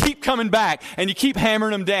 They just keep coming back and you keep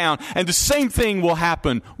hammering them down. And the same thing will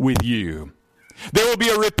happen with you. There will be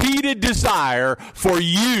a repeated desire for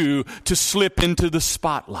you to slip into the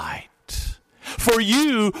spotlight. For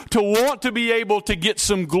you to want to be able to get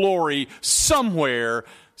some glory somewhere,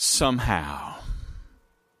 somehow.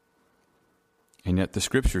 And yet the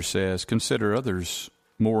Scripture says, consider others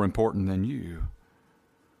more important than you.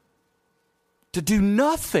 To do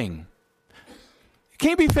nothing. It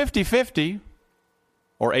can't be 50-50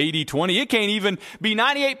 or 80-20. It can't even be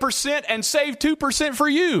 98% and save 2% for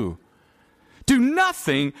you. Do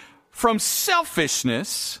nothing from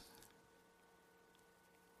selfishness,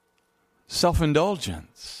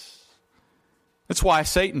 self-indulgence. That's why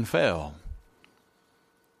Satan fell.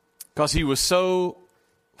 Because he was so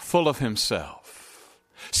full of himself,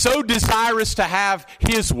 so desirous to have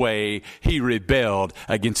his way, he rebelled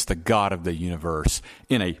against the God of the universe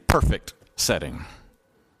in a perfect setting.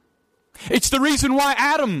 It's the reason why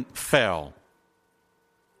Adam fell.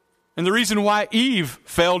 And the reason why Eve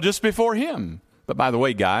fell just before him. But by the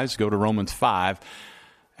way, guys, go to Romans 5.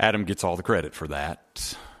 Adam gets all the credit for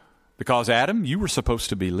that. Because Adam, you were supposed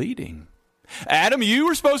to be leading. Adam, you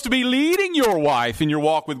were supposed to be leading your wife in your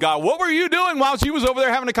walk with God. What were you doing while she was over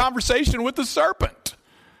there having a conversation with the serpent?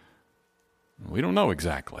 We don't know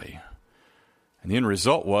exactly. And the end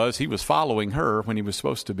result was he was following her when he was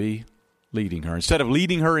supposed to be leading her. Instead of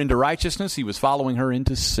leading her into righteousness, he was following her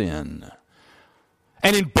into sin.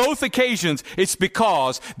 And in both occasions, it's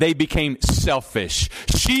because they became selfish.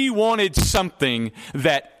 She wanted something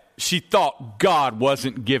that she thought God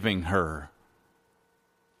wasn't giving her.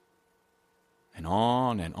 And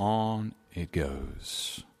on it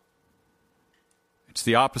goes. It's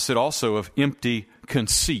the opposite also of empty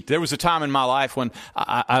conceit. There was a time in my life when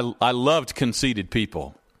I loved conceited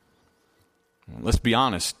people. Let's be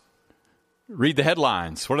honest. Read the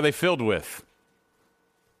headlines. What are they filled with?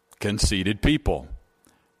 Conceited people.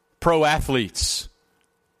 Pro athletes.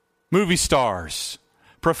 Movie stars.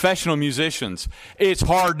 Professional musicians. It's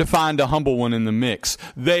hard to find a humble one in the mix.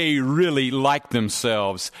 They really like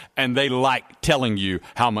themselves, and they like telling you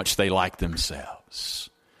how much they like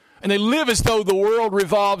themselves. And they live as though the world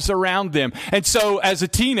revolves around them. And so as a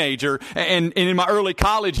teenager and in my early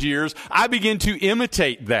college years, I began to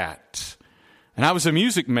imitate that. And I was a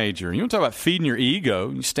music major. You want to talk about feeding your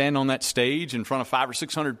ego? You stand on that stage in front of 500 or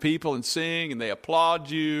 600 people and sing, and they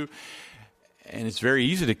applaud you. And it's very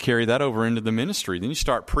easy to carry that over into the ministry. Then you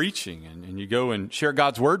start preaching, and you go and share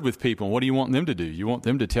God's word with people. And what do you want them to do? You want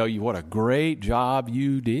them to tell you what a great job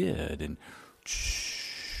you did. And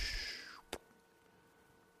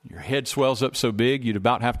your head swells up so big you'd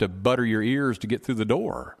about have to butter your ears to get through the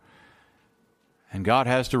door. And God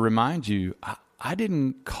has to remind you, I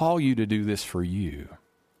didn't call you to do this for you.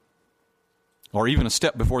 Or even a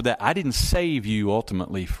step before that, I didn't save you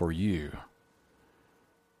ultimately for you.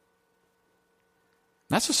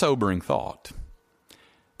 That's a sobering thought.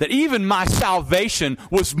 That even my salvation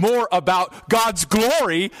was more about God's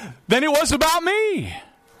glory than it was about me.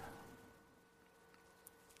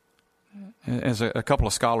 As a couple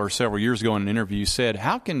of scholars several years ago in an interview said,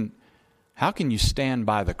 how can you stand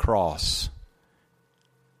by the cross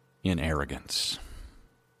in arrogance?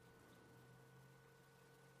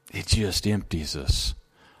 It just empties us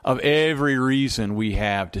of every reason we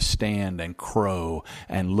have to stand and crow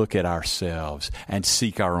and look at ourselves and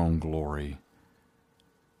seek our own glory.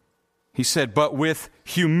 He said, but with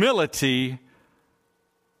humility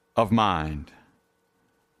of mind,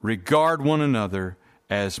 regard one another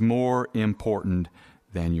as more important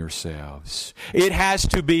than yourselves. It has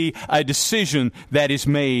to be a decision that is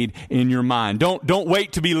made in your mind. Don't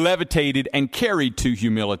wait to be levitated and carried to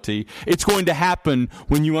humility. It's going to happen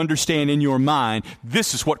when you understand in your mind,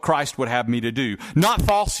 this is what Christ would have me to do. Not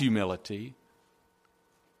false humility.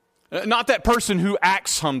 Not that person who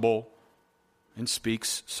acts humble and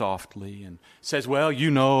speaks softly and says, well,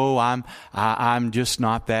 you know, I'm just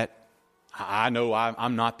not that, I know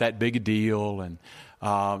I'm not that big a deal, and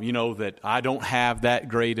you know, that I don't have that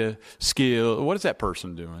great a skill. What is that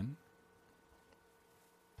person doing?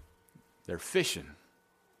 They're fishing.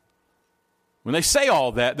 When they say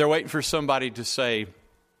all that, they're waiting for somebody to say,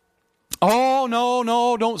 oh,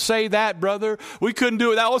 no, don't say that, brother. We couldn't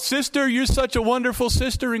do it. Oh, sister, you're such a wonderful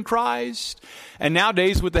sister in Christ. And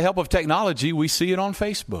nowadays, with the help of technology, we see it on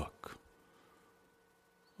Facebook.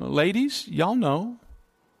 Ladies, y'all know.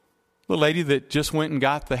 The lady that just went and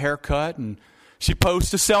got the haircut, and she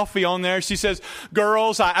posts a selfie on there. She says,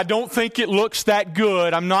 girls, I don't think it looks that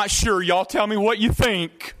good. I'm not sure. Y'all tell me what you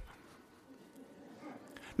think.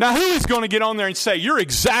 Now, who is going to get on there and say, you're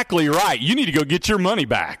exactly right. You need to go get your money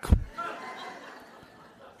back?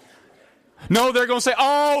 No, they're going to say,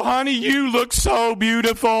 oh, honey, you look so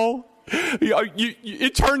beautiful.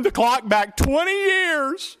 It turned the clock back 20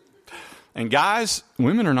 years. And guys,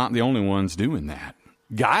 women are not the only ones doing that.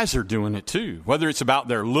 Guys are doing it too, whether it's about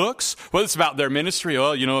their looks, whether it's about their ministry.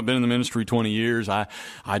 Well, I've been in the ministry 20 years. I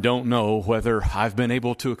don't know whether I've been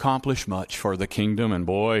able to accomplish much for the kingdom. And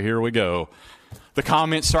boy, here we go. The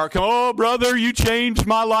comments start coming, oh, brother, you changed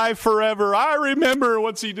my life forever. I remember,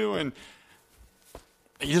 what's he doing?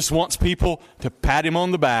 He just wants people to pat him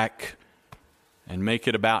on the back and make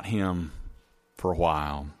it about him for a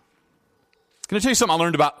while. Can I tell you something I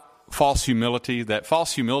learned about false humility? That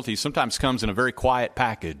false humility sometimes comes in a very quiet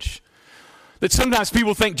package. That sometimes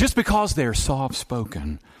people think just because they're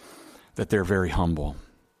soft-spoken, that they're very humble.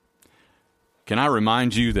 Can I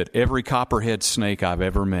remind you that every copperhead snake I've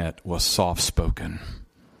ever met was soft-spoken,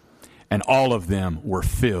 and all of them were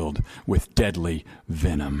filled with deadly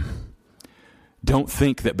venom. Don't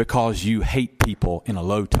think that because you hate people in a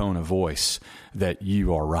low tone of voice that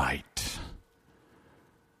you are right.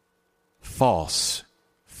 False,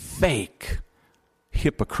 fake,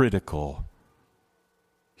 hypocritical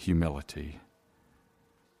humility.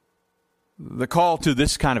 The call to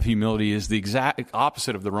this kind of humility is the exact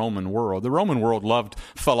opposite of the Roman world. The Roman world loved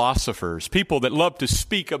philosophers, people that loved to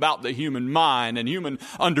speak about the human mind and human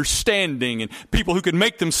understanding, and people who could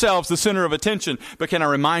make themselves the center of attention. But can I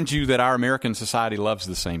remind you that our American society loves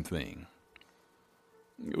the same thing?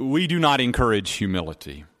 We do not encourage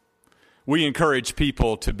humility. We encourage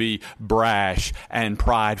people to be brash and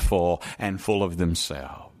prideful and full of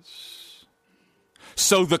themselves.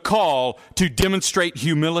 So the call to demonstrate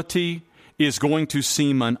humility is going to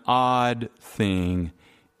seem an odd thing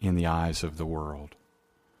in the eyes of the world.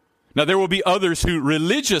 Now, there will be others who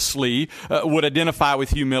religiously would identify with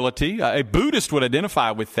humility. A Buddhist would identify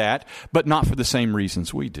with that, but not for the same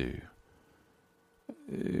reasons we do.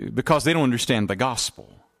 Because they don't understand the gospel.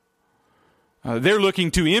 They're looking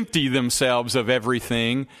to empty themselves of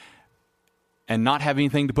everything and not have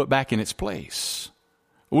anything to put back in its place.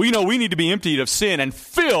 We know we need to be emptied of sin and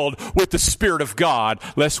filled with the Spirit of God,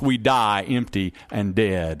 lest we die empty and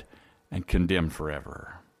dead and condemned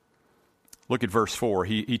forever. Look at verse 4.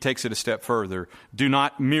 He takes it a step further. Do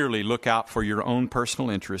not merely look out for your own personal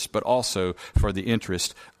interest, but also for the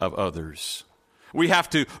interest of others. We have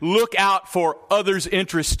to look out for others'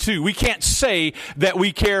 interests too. We can't say that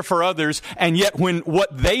we care for others, and yet when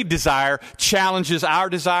what they desire challenges our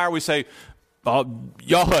desire, we say, oh,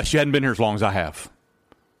 y'all hush, you hadn't been here as long as I have.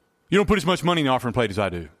 You don't put as much money in the offering plate as I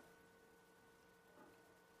do.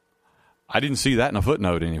 I didn't see that in a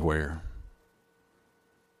footnote anywhere.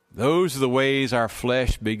 Those are the ways our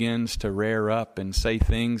flesh begins to rear up and say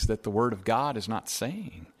things that the Word of God is not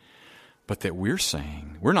saying, but that we're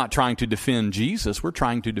saying. We're not trying to defend Jesus. We're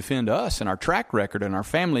trying to defend us and our track record and our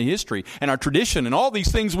family history and our tradition and all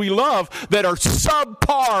these things we love that are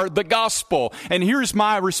subpar the gospel. And here's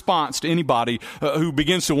my response to anybody who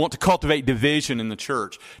begins to want to cultivate division in the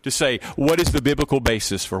church, to say, what is the biblical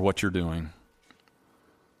basis for what you're doing?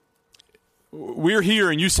 We're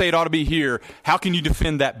here and you say it ought to be here. How can you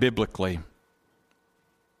defend that biblically?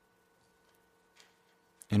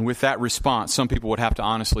 And with that response, some people would have to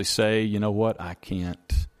honestly say, you know what, I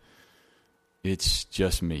can't. It's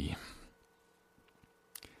just me.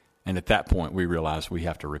 And at that point, we realize we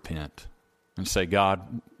have to repent and say,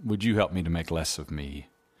 God, would you help me to make less of me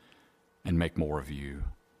and make more of you?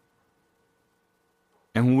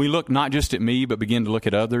 And when we look not just at me, but begin to look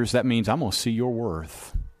at others, that means I'm going to see your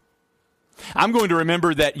worth. I'm going to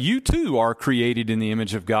remember that you too are created in the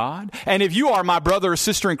image of God. And if you are my brother or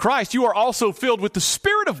sister in Christ, you are also filled with the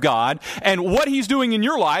Spirit of God. And what He's doing in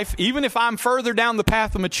your life, even if I'm further down the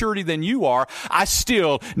path of maturity than you are, I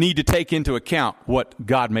still need to take into account what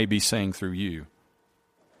God may be saying through you.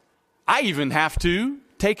 I even have to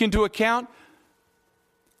take into account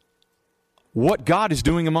what God is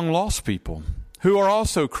doing among lost people who are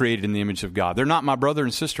also created in the image of God. They're not my brother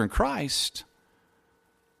and sister in Christ,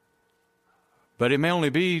 but it may only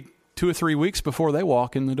be 2 or 3 weeks before they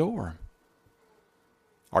walk in the door.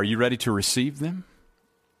 Are you ready to receive them?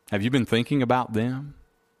 Have you been thinking about them?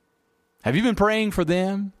 Have you been praying for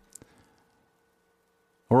them?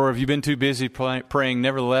 Or have you been too busy praying,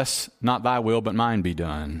 nevertheless, not thy will, but mine be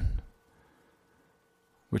done?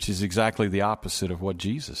 Which is exactly the opposite of what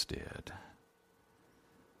Jesus did.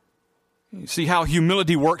 You see how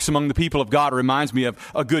humility works among the people of God reminds me of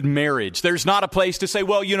a good marriage. There's not a place to say,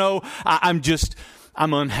 well,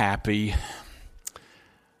 I'm unhappy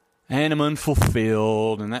and I'm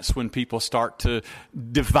unfulfilled. And that's when people start to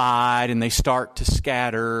divide and they start to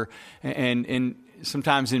scatter. And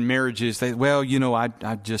sometimes in marriages,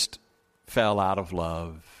 I just fell out of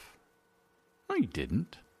love. No, you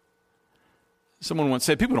didn't. Someone once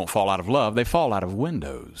said, people don't fall out of love, they fall out of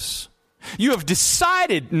windows. You have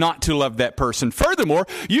decided not to love that person. Furthermore,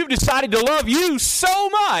 you've decided to love you so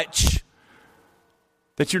much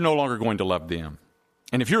that you're no longer going to love them.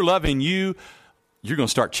 And if you're loving you, you're going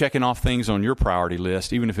to start checking off things on your priority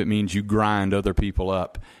list, even if it means you grind other people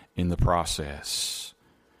up in the process.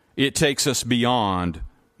 It takes us beyond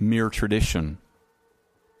mere tradition,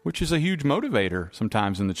 which is a huge motivator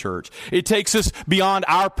sometimes in the church. It takes us beyond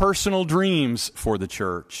our personal dreams for the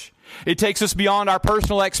church. It takes us beyond our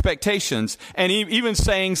personal expectations, and even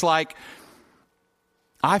sayings like,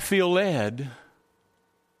 I feel led.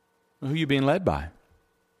 Who are you being led by?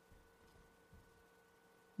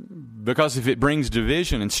 Because if it brings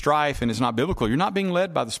division and strife and is not biblical, you're not being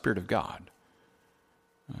led by the Spirit of God.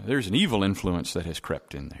 There's an evil influence that has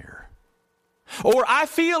crept in there. Or I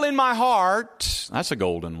feel in my heart. That's a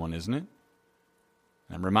golden one, isn't it?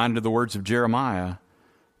 I'm reminded of the words of Jeremiah.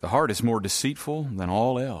 The heart is more deceitful than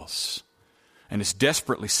all else, and it's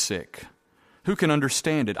desperately sick. Who can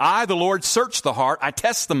understand it? I, the Lord, search the heart. I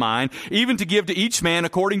test the mind, even to give to each man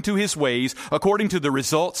according to his ways, according to the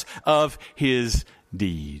results of his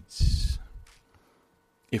deeds.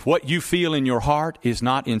 If what you feel in your heart is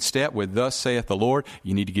not in step with thus saith the Lord,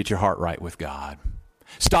 you need to get your heart right with God.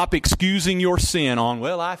 Stop excusing your sin on,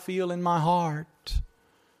 I feel in my heart.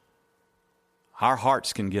 Our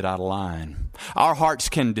hearts can get out of line. Our hearts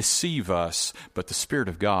can deceive us, but the Spirit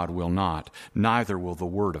of God will not. Neither will the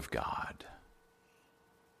Word of God.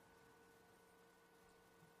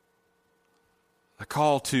 A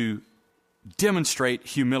call to demonstrate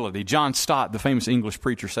humility. John Stott, the famous English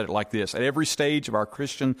preacher, said it like this: at every stage of our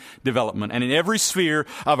Christian development and in every sphere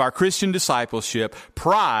of our Christian discipleship,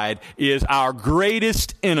 pride is our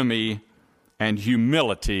greatest enemy and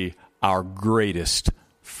humility our greatest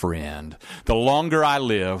friend. The longer I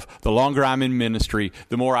live, the longer I'm in ministry,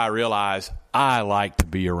 the more I realize I like to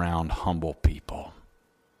be around humble people.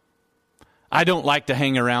 I don't like to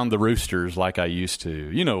hang around the roosters like I used to.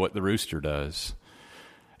 You know what the rooster does.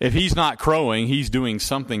 If he's not crowing, he's doing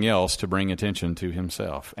something else to bring attention to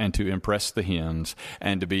himself and to impress the hens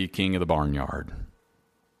and to be king of the barnyard.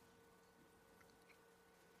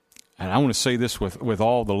 And I want to say this with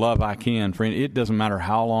all the love I can, friend. It doesn't matter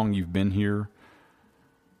how long you've been here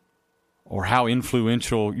or how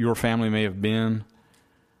influential your family may have been.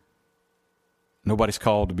 Nobody's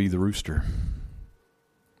called to be the rooster.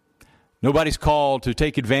 Nobody's called to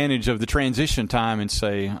take advantage of the transition time and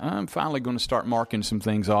say, I'm finally going to start marking some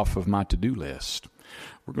things off of my to-do list.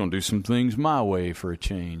 We're going to do some things my way for a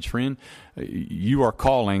change. Friend, you are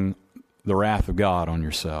calling the wrath of God on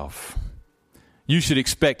yourself. You should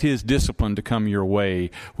expect His discipline to come your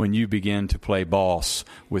way when you begin to play boss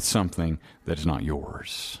with something that is not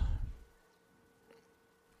yours.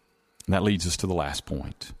 And that leads us to the last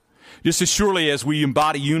point. Just as surely as we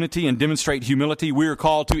embody unity and demonstrate humility, we are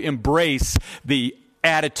called to embrace the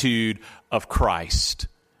attitude of Christ.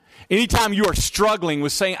 Anytime you are struggling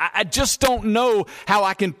with saying, I just don't know how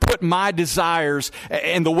I can put my desires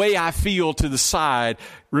and the way I feel to the side,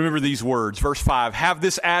 remember these words. Verse 5, have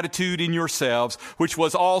this attitude in yourselves, which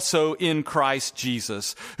was also in Christ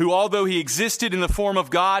Jesus, who although He existed in the form of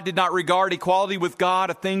God, did not regard equality with God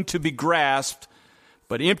a thing to be grasped,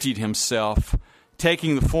 but emptied Himself,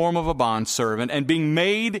 taking the form of a bondservant, and being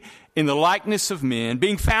made in the likeness of men,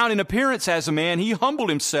 being found in appearance as a man, He humbled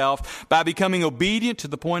Himself by becoming obedient to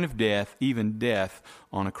the point of death, even death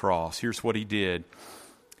on a cross. Here's what He did.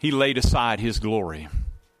 He laid aside His glory.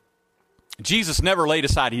 Jesus never laid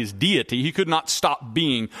aside His deity. He could not stop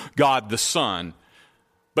being God the Son.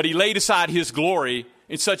 But He laid aside His glory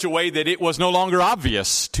in such a way that it was no longer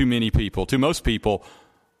obvious to many people, to most people,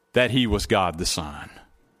 that He was God the Son.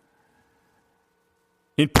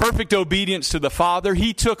 In perfect obedience to the Father,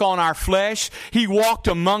 He took on our flesh. He walked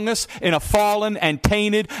among us in a fallen and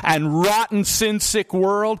tainted and rotten, sin-sick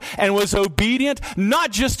world, and was obedient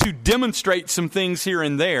not just to demonstrate some things here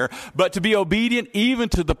and there, but to be obedient even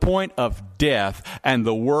to the point of death, and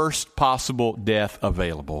the worst possible death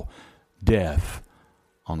available, death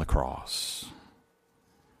on the cross.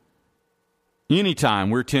 Anytime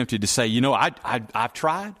we're tempted to say, I've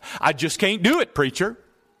tried. I just can't do it, preacher.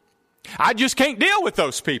 I just can't deal with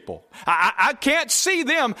those people. I can't see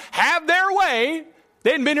them have their way.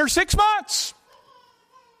 They hadn't been here 6 months.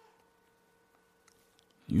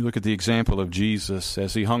 You look at the example of Jesus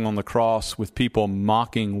as he hung on the cross with people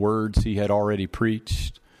mocking words he had already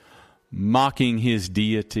preached, mocking his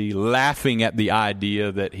deity, laughing at the idea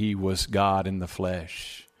that he was God in the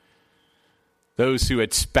flesh. Those who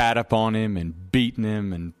had spat upon him and beaten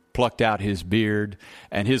him and plucked out his beard,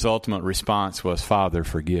 and his ultimate response was, Father,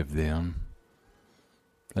 forgive them.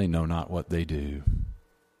 They know not what they do.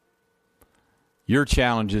 Your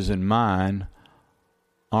challenges and mine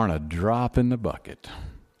aren't a drop in the bucket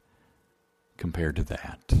compared to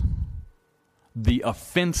that. The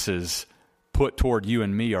offenses put toward you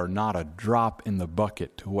and me are not a drop in the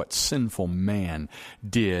bucket to what sinful man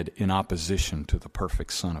did in opposition to the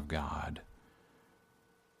perfect Son of God.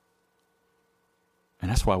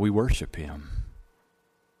 And that's why we worship him.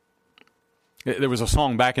 There was a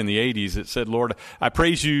song back in the 80s that said, Lord, I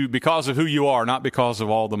praise you because of who you are, not because of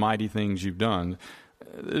all the mighty things you've done.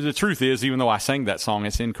 The truth is, even though I sang that song,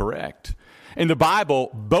 it's incorrect. In the Bible,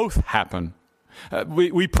 both happen.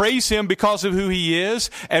 We praise him because of who he is,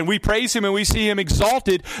 and we praise him and we see him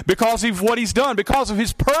exalted because of what he's done, because of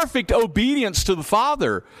his perfect obedience to the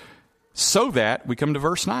Father. So that, we come to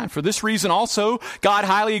verse 9, for this reason also God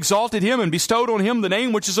highly exalted him and bestowed on him the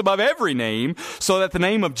name which is above every name, so that the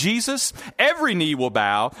name of Jesus every knee will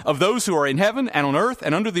bow, of those who are in heaven and on earth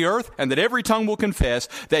and under the earth, and that every tongue will confess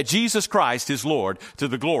that Jesus Christ is Lord, to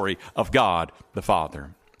the glory of God the Father.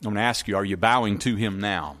 I'm going to ask you, are you bowing to him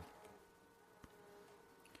now?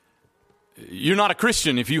 You're not a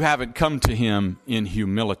Christian if you haven't come to him in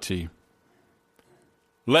humility,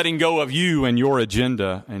 letting go of you and your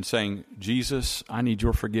agenda and saying, Jesus, I need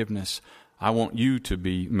your forgiveness. I want you to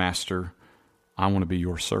be master. I want to be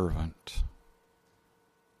your servant.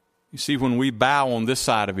 You see, when we bow on this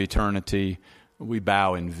side of eternity, we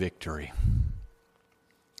bow in victory.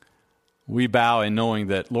 We bow in knowing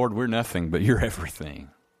that, Lord, we're nothing, but you're everything.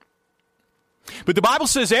 But the Bible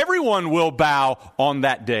says everyone will bow on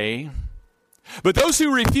that day. But those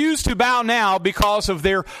who refuse to bow now because of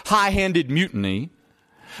their high-handed mutiny,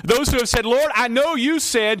 those who have said, Lord, I know you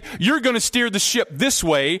said you're going to steer the ship this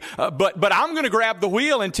way, but I'm going to grab the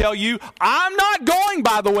wheel and tell you I'm not going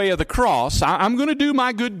by the way of the cross. I'm going to do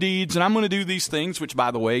my good deeds, and I'm going to do these things, which,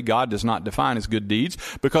 by the way, God does not define as good deeds,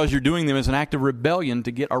 because you're doing them as an act of rebellion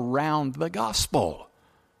to get around the gospel.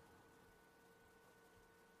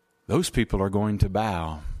 Those people are going to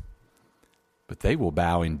bow, but they will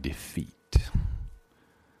bow in defeat.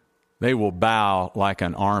 They will bow like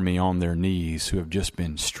an army on their knees who have just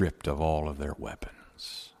been stripped of all of their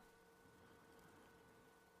weapons.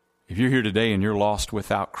 If you're here today and you're lost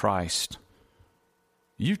without Christ,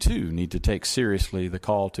 you too need to take seriously the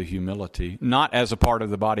call to humility, not as a part of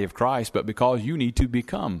the body of Christ, but because you need to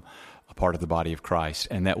become a part of the body of Christ,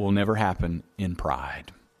 and that will never happen in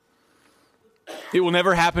pride. It will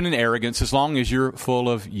never happen in arrogance as long as you're full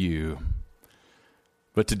of you.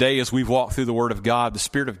 But today, as we've walked through the Word of God, the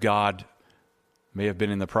Spirit of God may have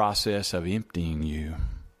been in the process of emptying you.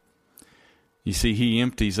 You see, he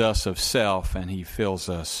empties us of self and he fills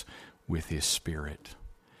us with his Spirit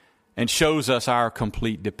and shows us our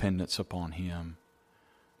complete dependence upon him.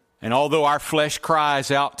 And although our flesh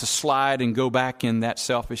cries out to slide and go back in that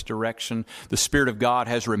selfish direction, the Spirit of God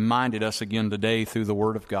has reminded us again today through the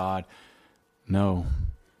Word of God, no,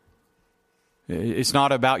 it's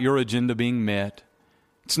not about your agenda being met.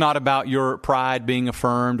 It's not about your pride being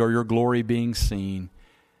affirmed or your glory being seen.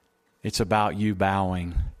 It's about you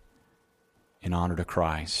bowing in honor to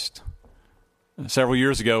Christ. Several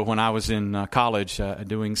years ago when I was in college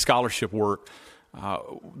doing scholarship work,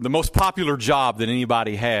 the most popular job that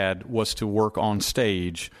anybody had was to work on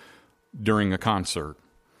stage during a concert.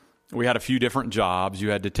 We had a few different jobs.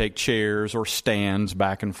 You had to take chairs or stands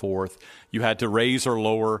back and forth. You had to raise or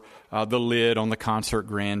lower the lid on the concert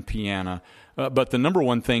grand piano. But the number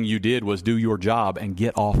one thing you did was do your job and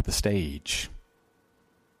get off the stage,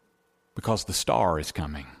 because the star is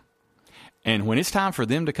coming. And when it's time for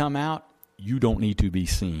them to come out, you don't need to be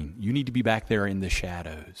seen. You need to be back there in the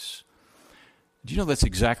shadows. Do you know that's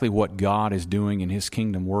exactly what God is doing in his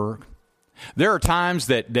kingdom work? There are times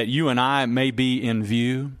that you and I may be in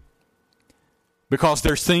view because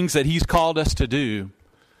there's things that he's called us to do.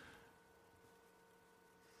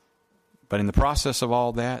 But in the process of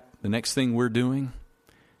all that, the next thing we're doing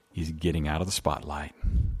is getting out of the spotlight.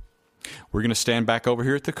 We're going to stand back over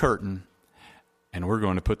here at the curtain, and we're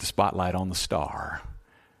going to put the spotlight on the star.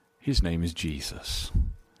 His name is Jesus.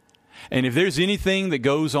 And if there's anything that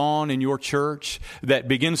goes on in your church that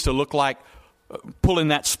begins to look like pulling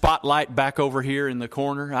that spotlight back over here in the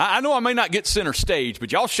corner, I know I may not get center stage,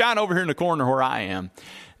 but y'all shine over here in the corner where I am.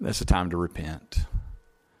 That's the time to repent.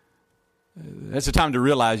 That's the time to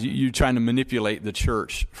realize you're trying to manipulate the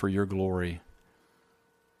church for your glory.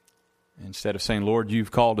 Instead of saying, Lord,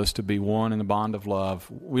 you've called us to be one in the bond of love.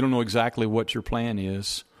 We don't know exactly what your plan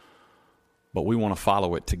is, but we want to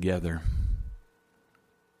follow it together.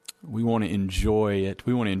 We want to enjoy it.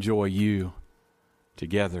 We want to enjoy you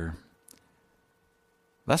together.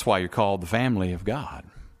 That's why you're called the family of God.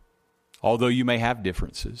 Although you may have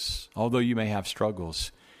differences, although you may have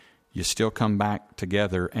struggles, you still come back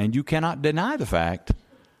together, and you cannot deny the fact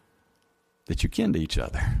that you kin to each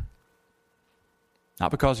other.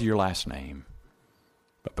 Not because of your last name,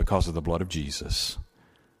 but because of the blood of Jesus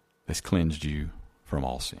that's cleansed you from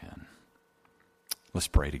all sin. Let's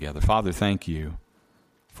pray together. Father, thank you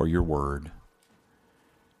for your word.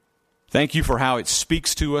 Thank you for how it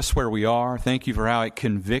speaks to us where we are. Thank you for how it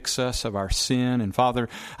convicts us of our sin. And Father,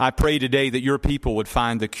 I pray today that your people would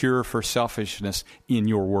find the cure for selfishness in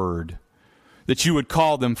your word. That you would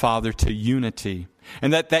call them, Father, to unity.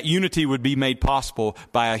 And that unity would be made possible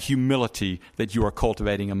by a humility that you are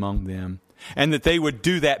cultivating among them. And that they would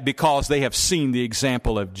do that because they have seen the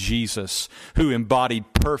example of Jesus, who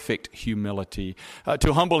embodied perfect humility,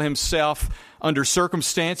 to humble himself under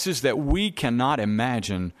circumstances that we cannot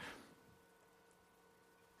imagine.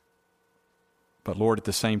 But Lord, at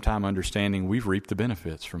the same time, understanding we've reaped the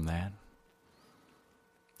benefits from that.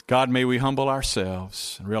 God, may we humble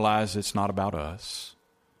ourselves and realize it's not about us.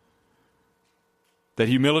 That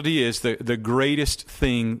humility is the greatest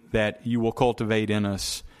thing that you will cultivate in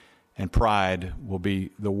us, and pride will be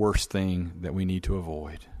the worst thing that we need to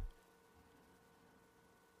avoid.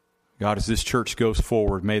 God, as this church goes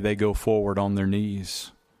forward, may they go forward on their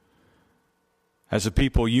knees. As a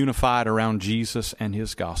people unified around Jesus and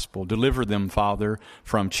his gospel, deliver them, Father,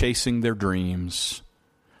 from chasing their dreams,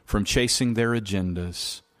 from chasing their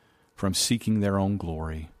agendas, from seeking their own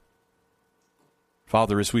glory.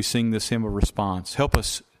 Father, as we sing this hymn of response, help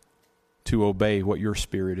us to obey what your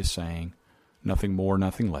Spirit is saying, nothing more,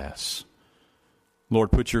 nothing less.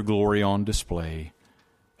 Lord, put your glory on display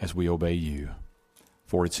as we obey you.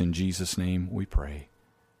 For it's in Jesus' name we pray.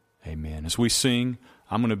 Amen. As we sing,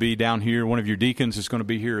 I'm going to be down here. One of your deacons is going to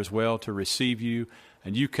be here as well to receive you,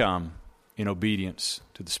 and you come in obedience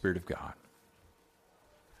to the Spirit of God.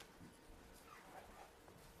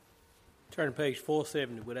 Turn to page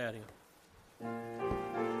 470 without him.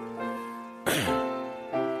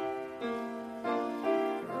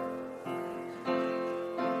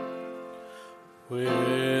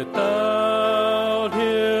 Without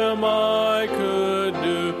him I could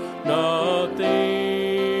do nothing.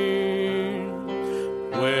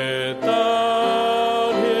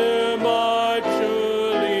 Without him I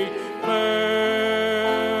truly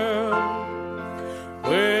fail.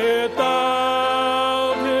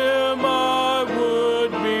 Without him I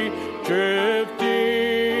would be drifting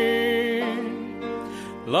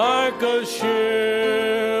like a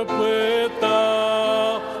ship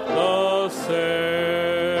without a sail.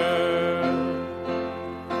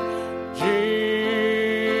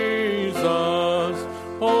 Jesus,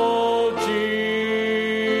 oh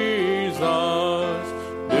Jesus,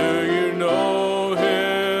 do you know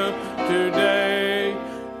him today?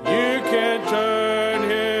 You can't turn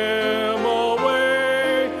him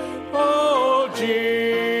away. Oh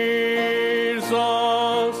Jesus,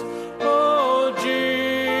 oh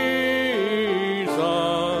Jesus,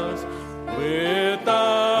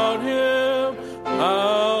 without him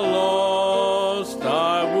how lost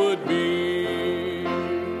I would be.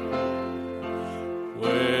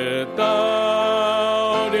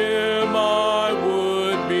 Without him I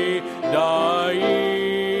would be dying.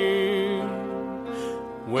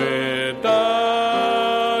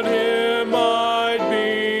 Without him I'd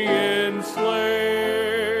be enslaved.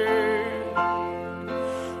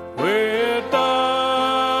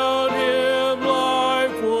 Without him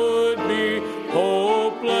life would be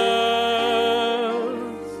hopeless.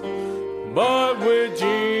 But with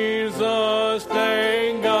Jesus,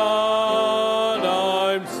 thank God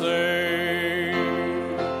I'm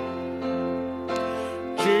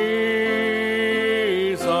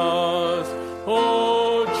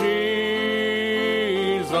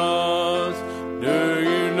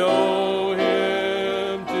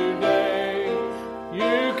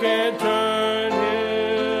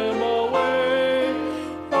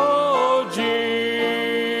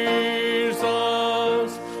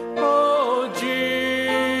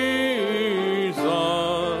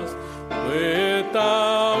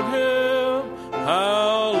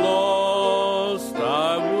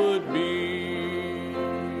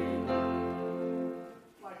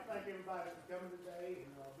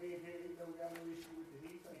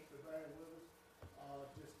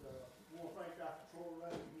Corey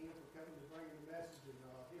Rush again for coming to bring the message, and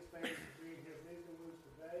his family for being here visiting with us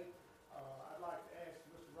today. I'd like to ask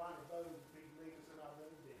Mr. Ronnie Bowes if he can lead us in our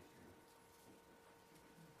benediction.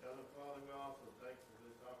 Heavenly Father, we also thank you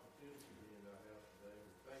for this opportunity to be in our house today.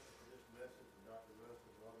 We thank you for this message that Dr. Russ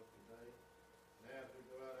has brought us today. And as we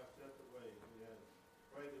go out our separate ways, we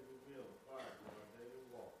pray that we will apply it to our daily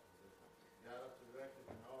walk. Guide us, direct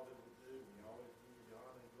us in all that we do, and we always give you the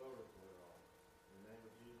honor and glory for it all. In the name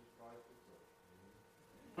of Jesus Christ we pray. Amen.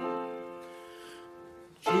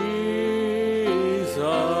 Jesus,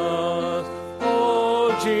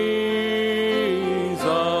 oh Jesus.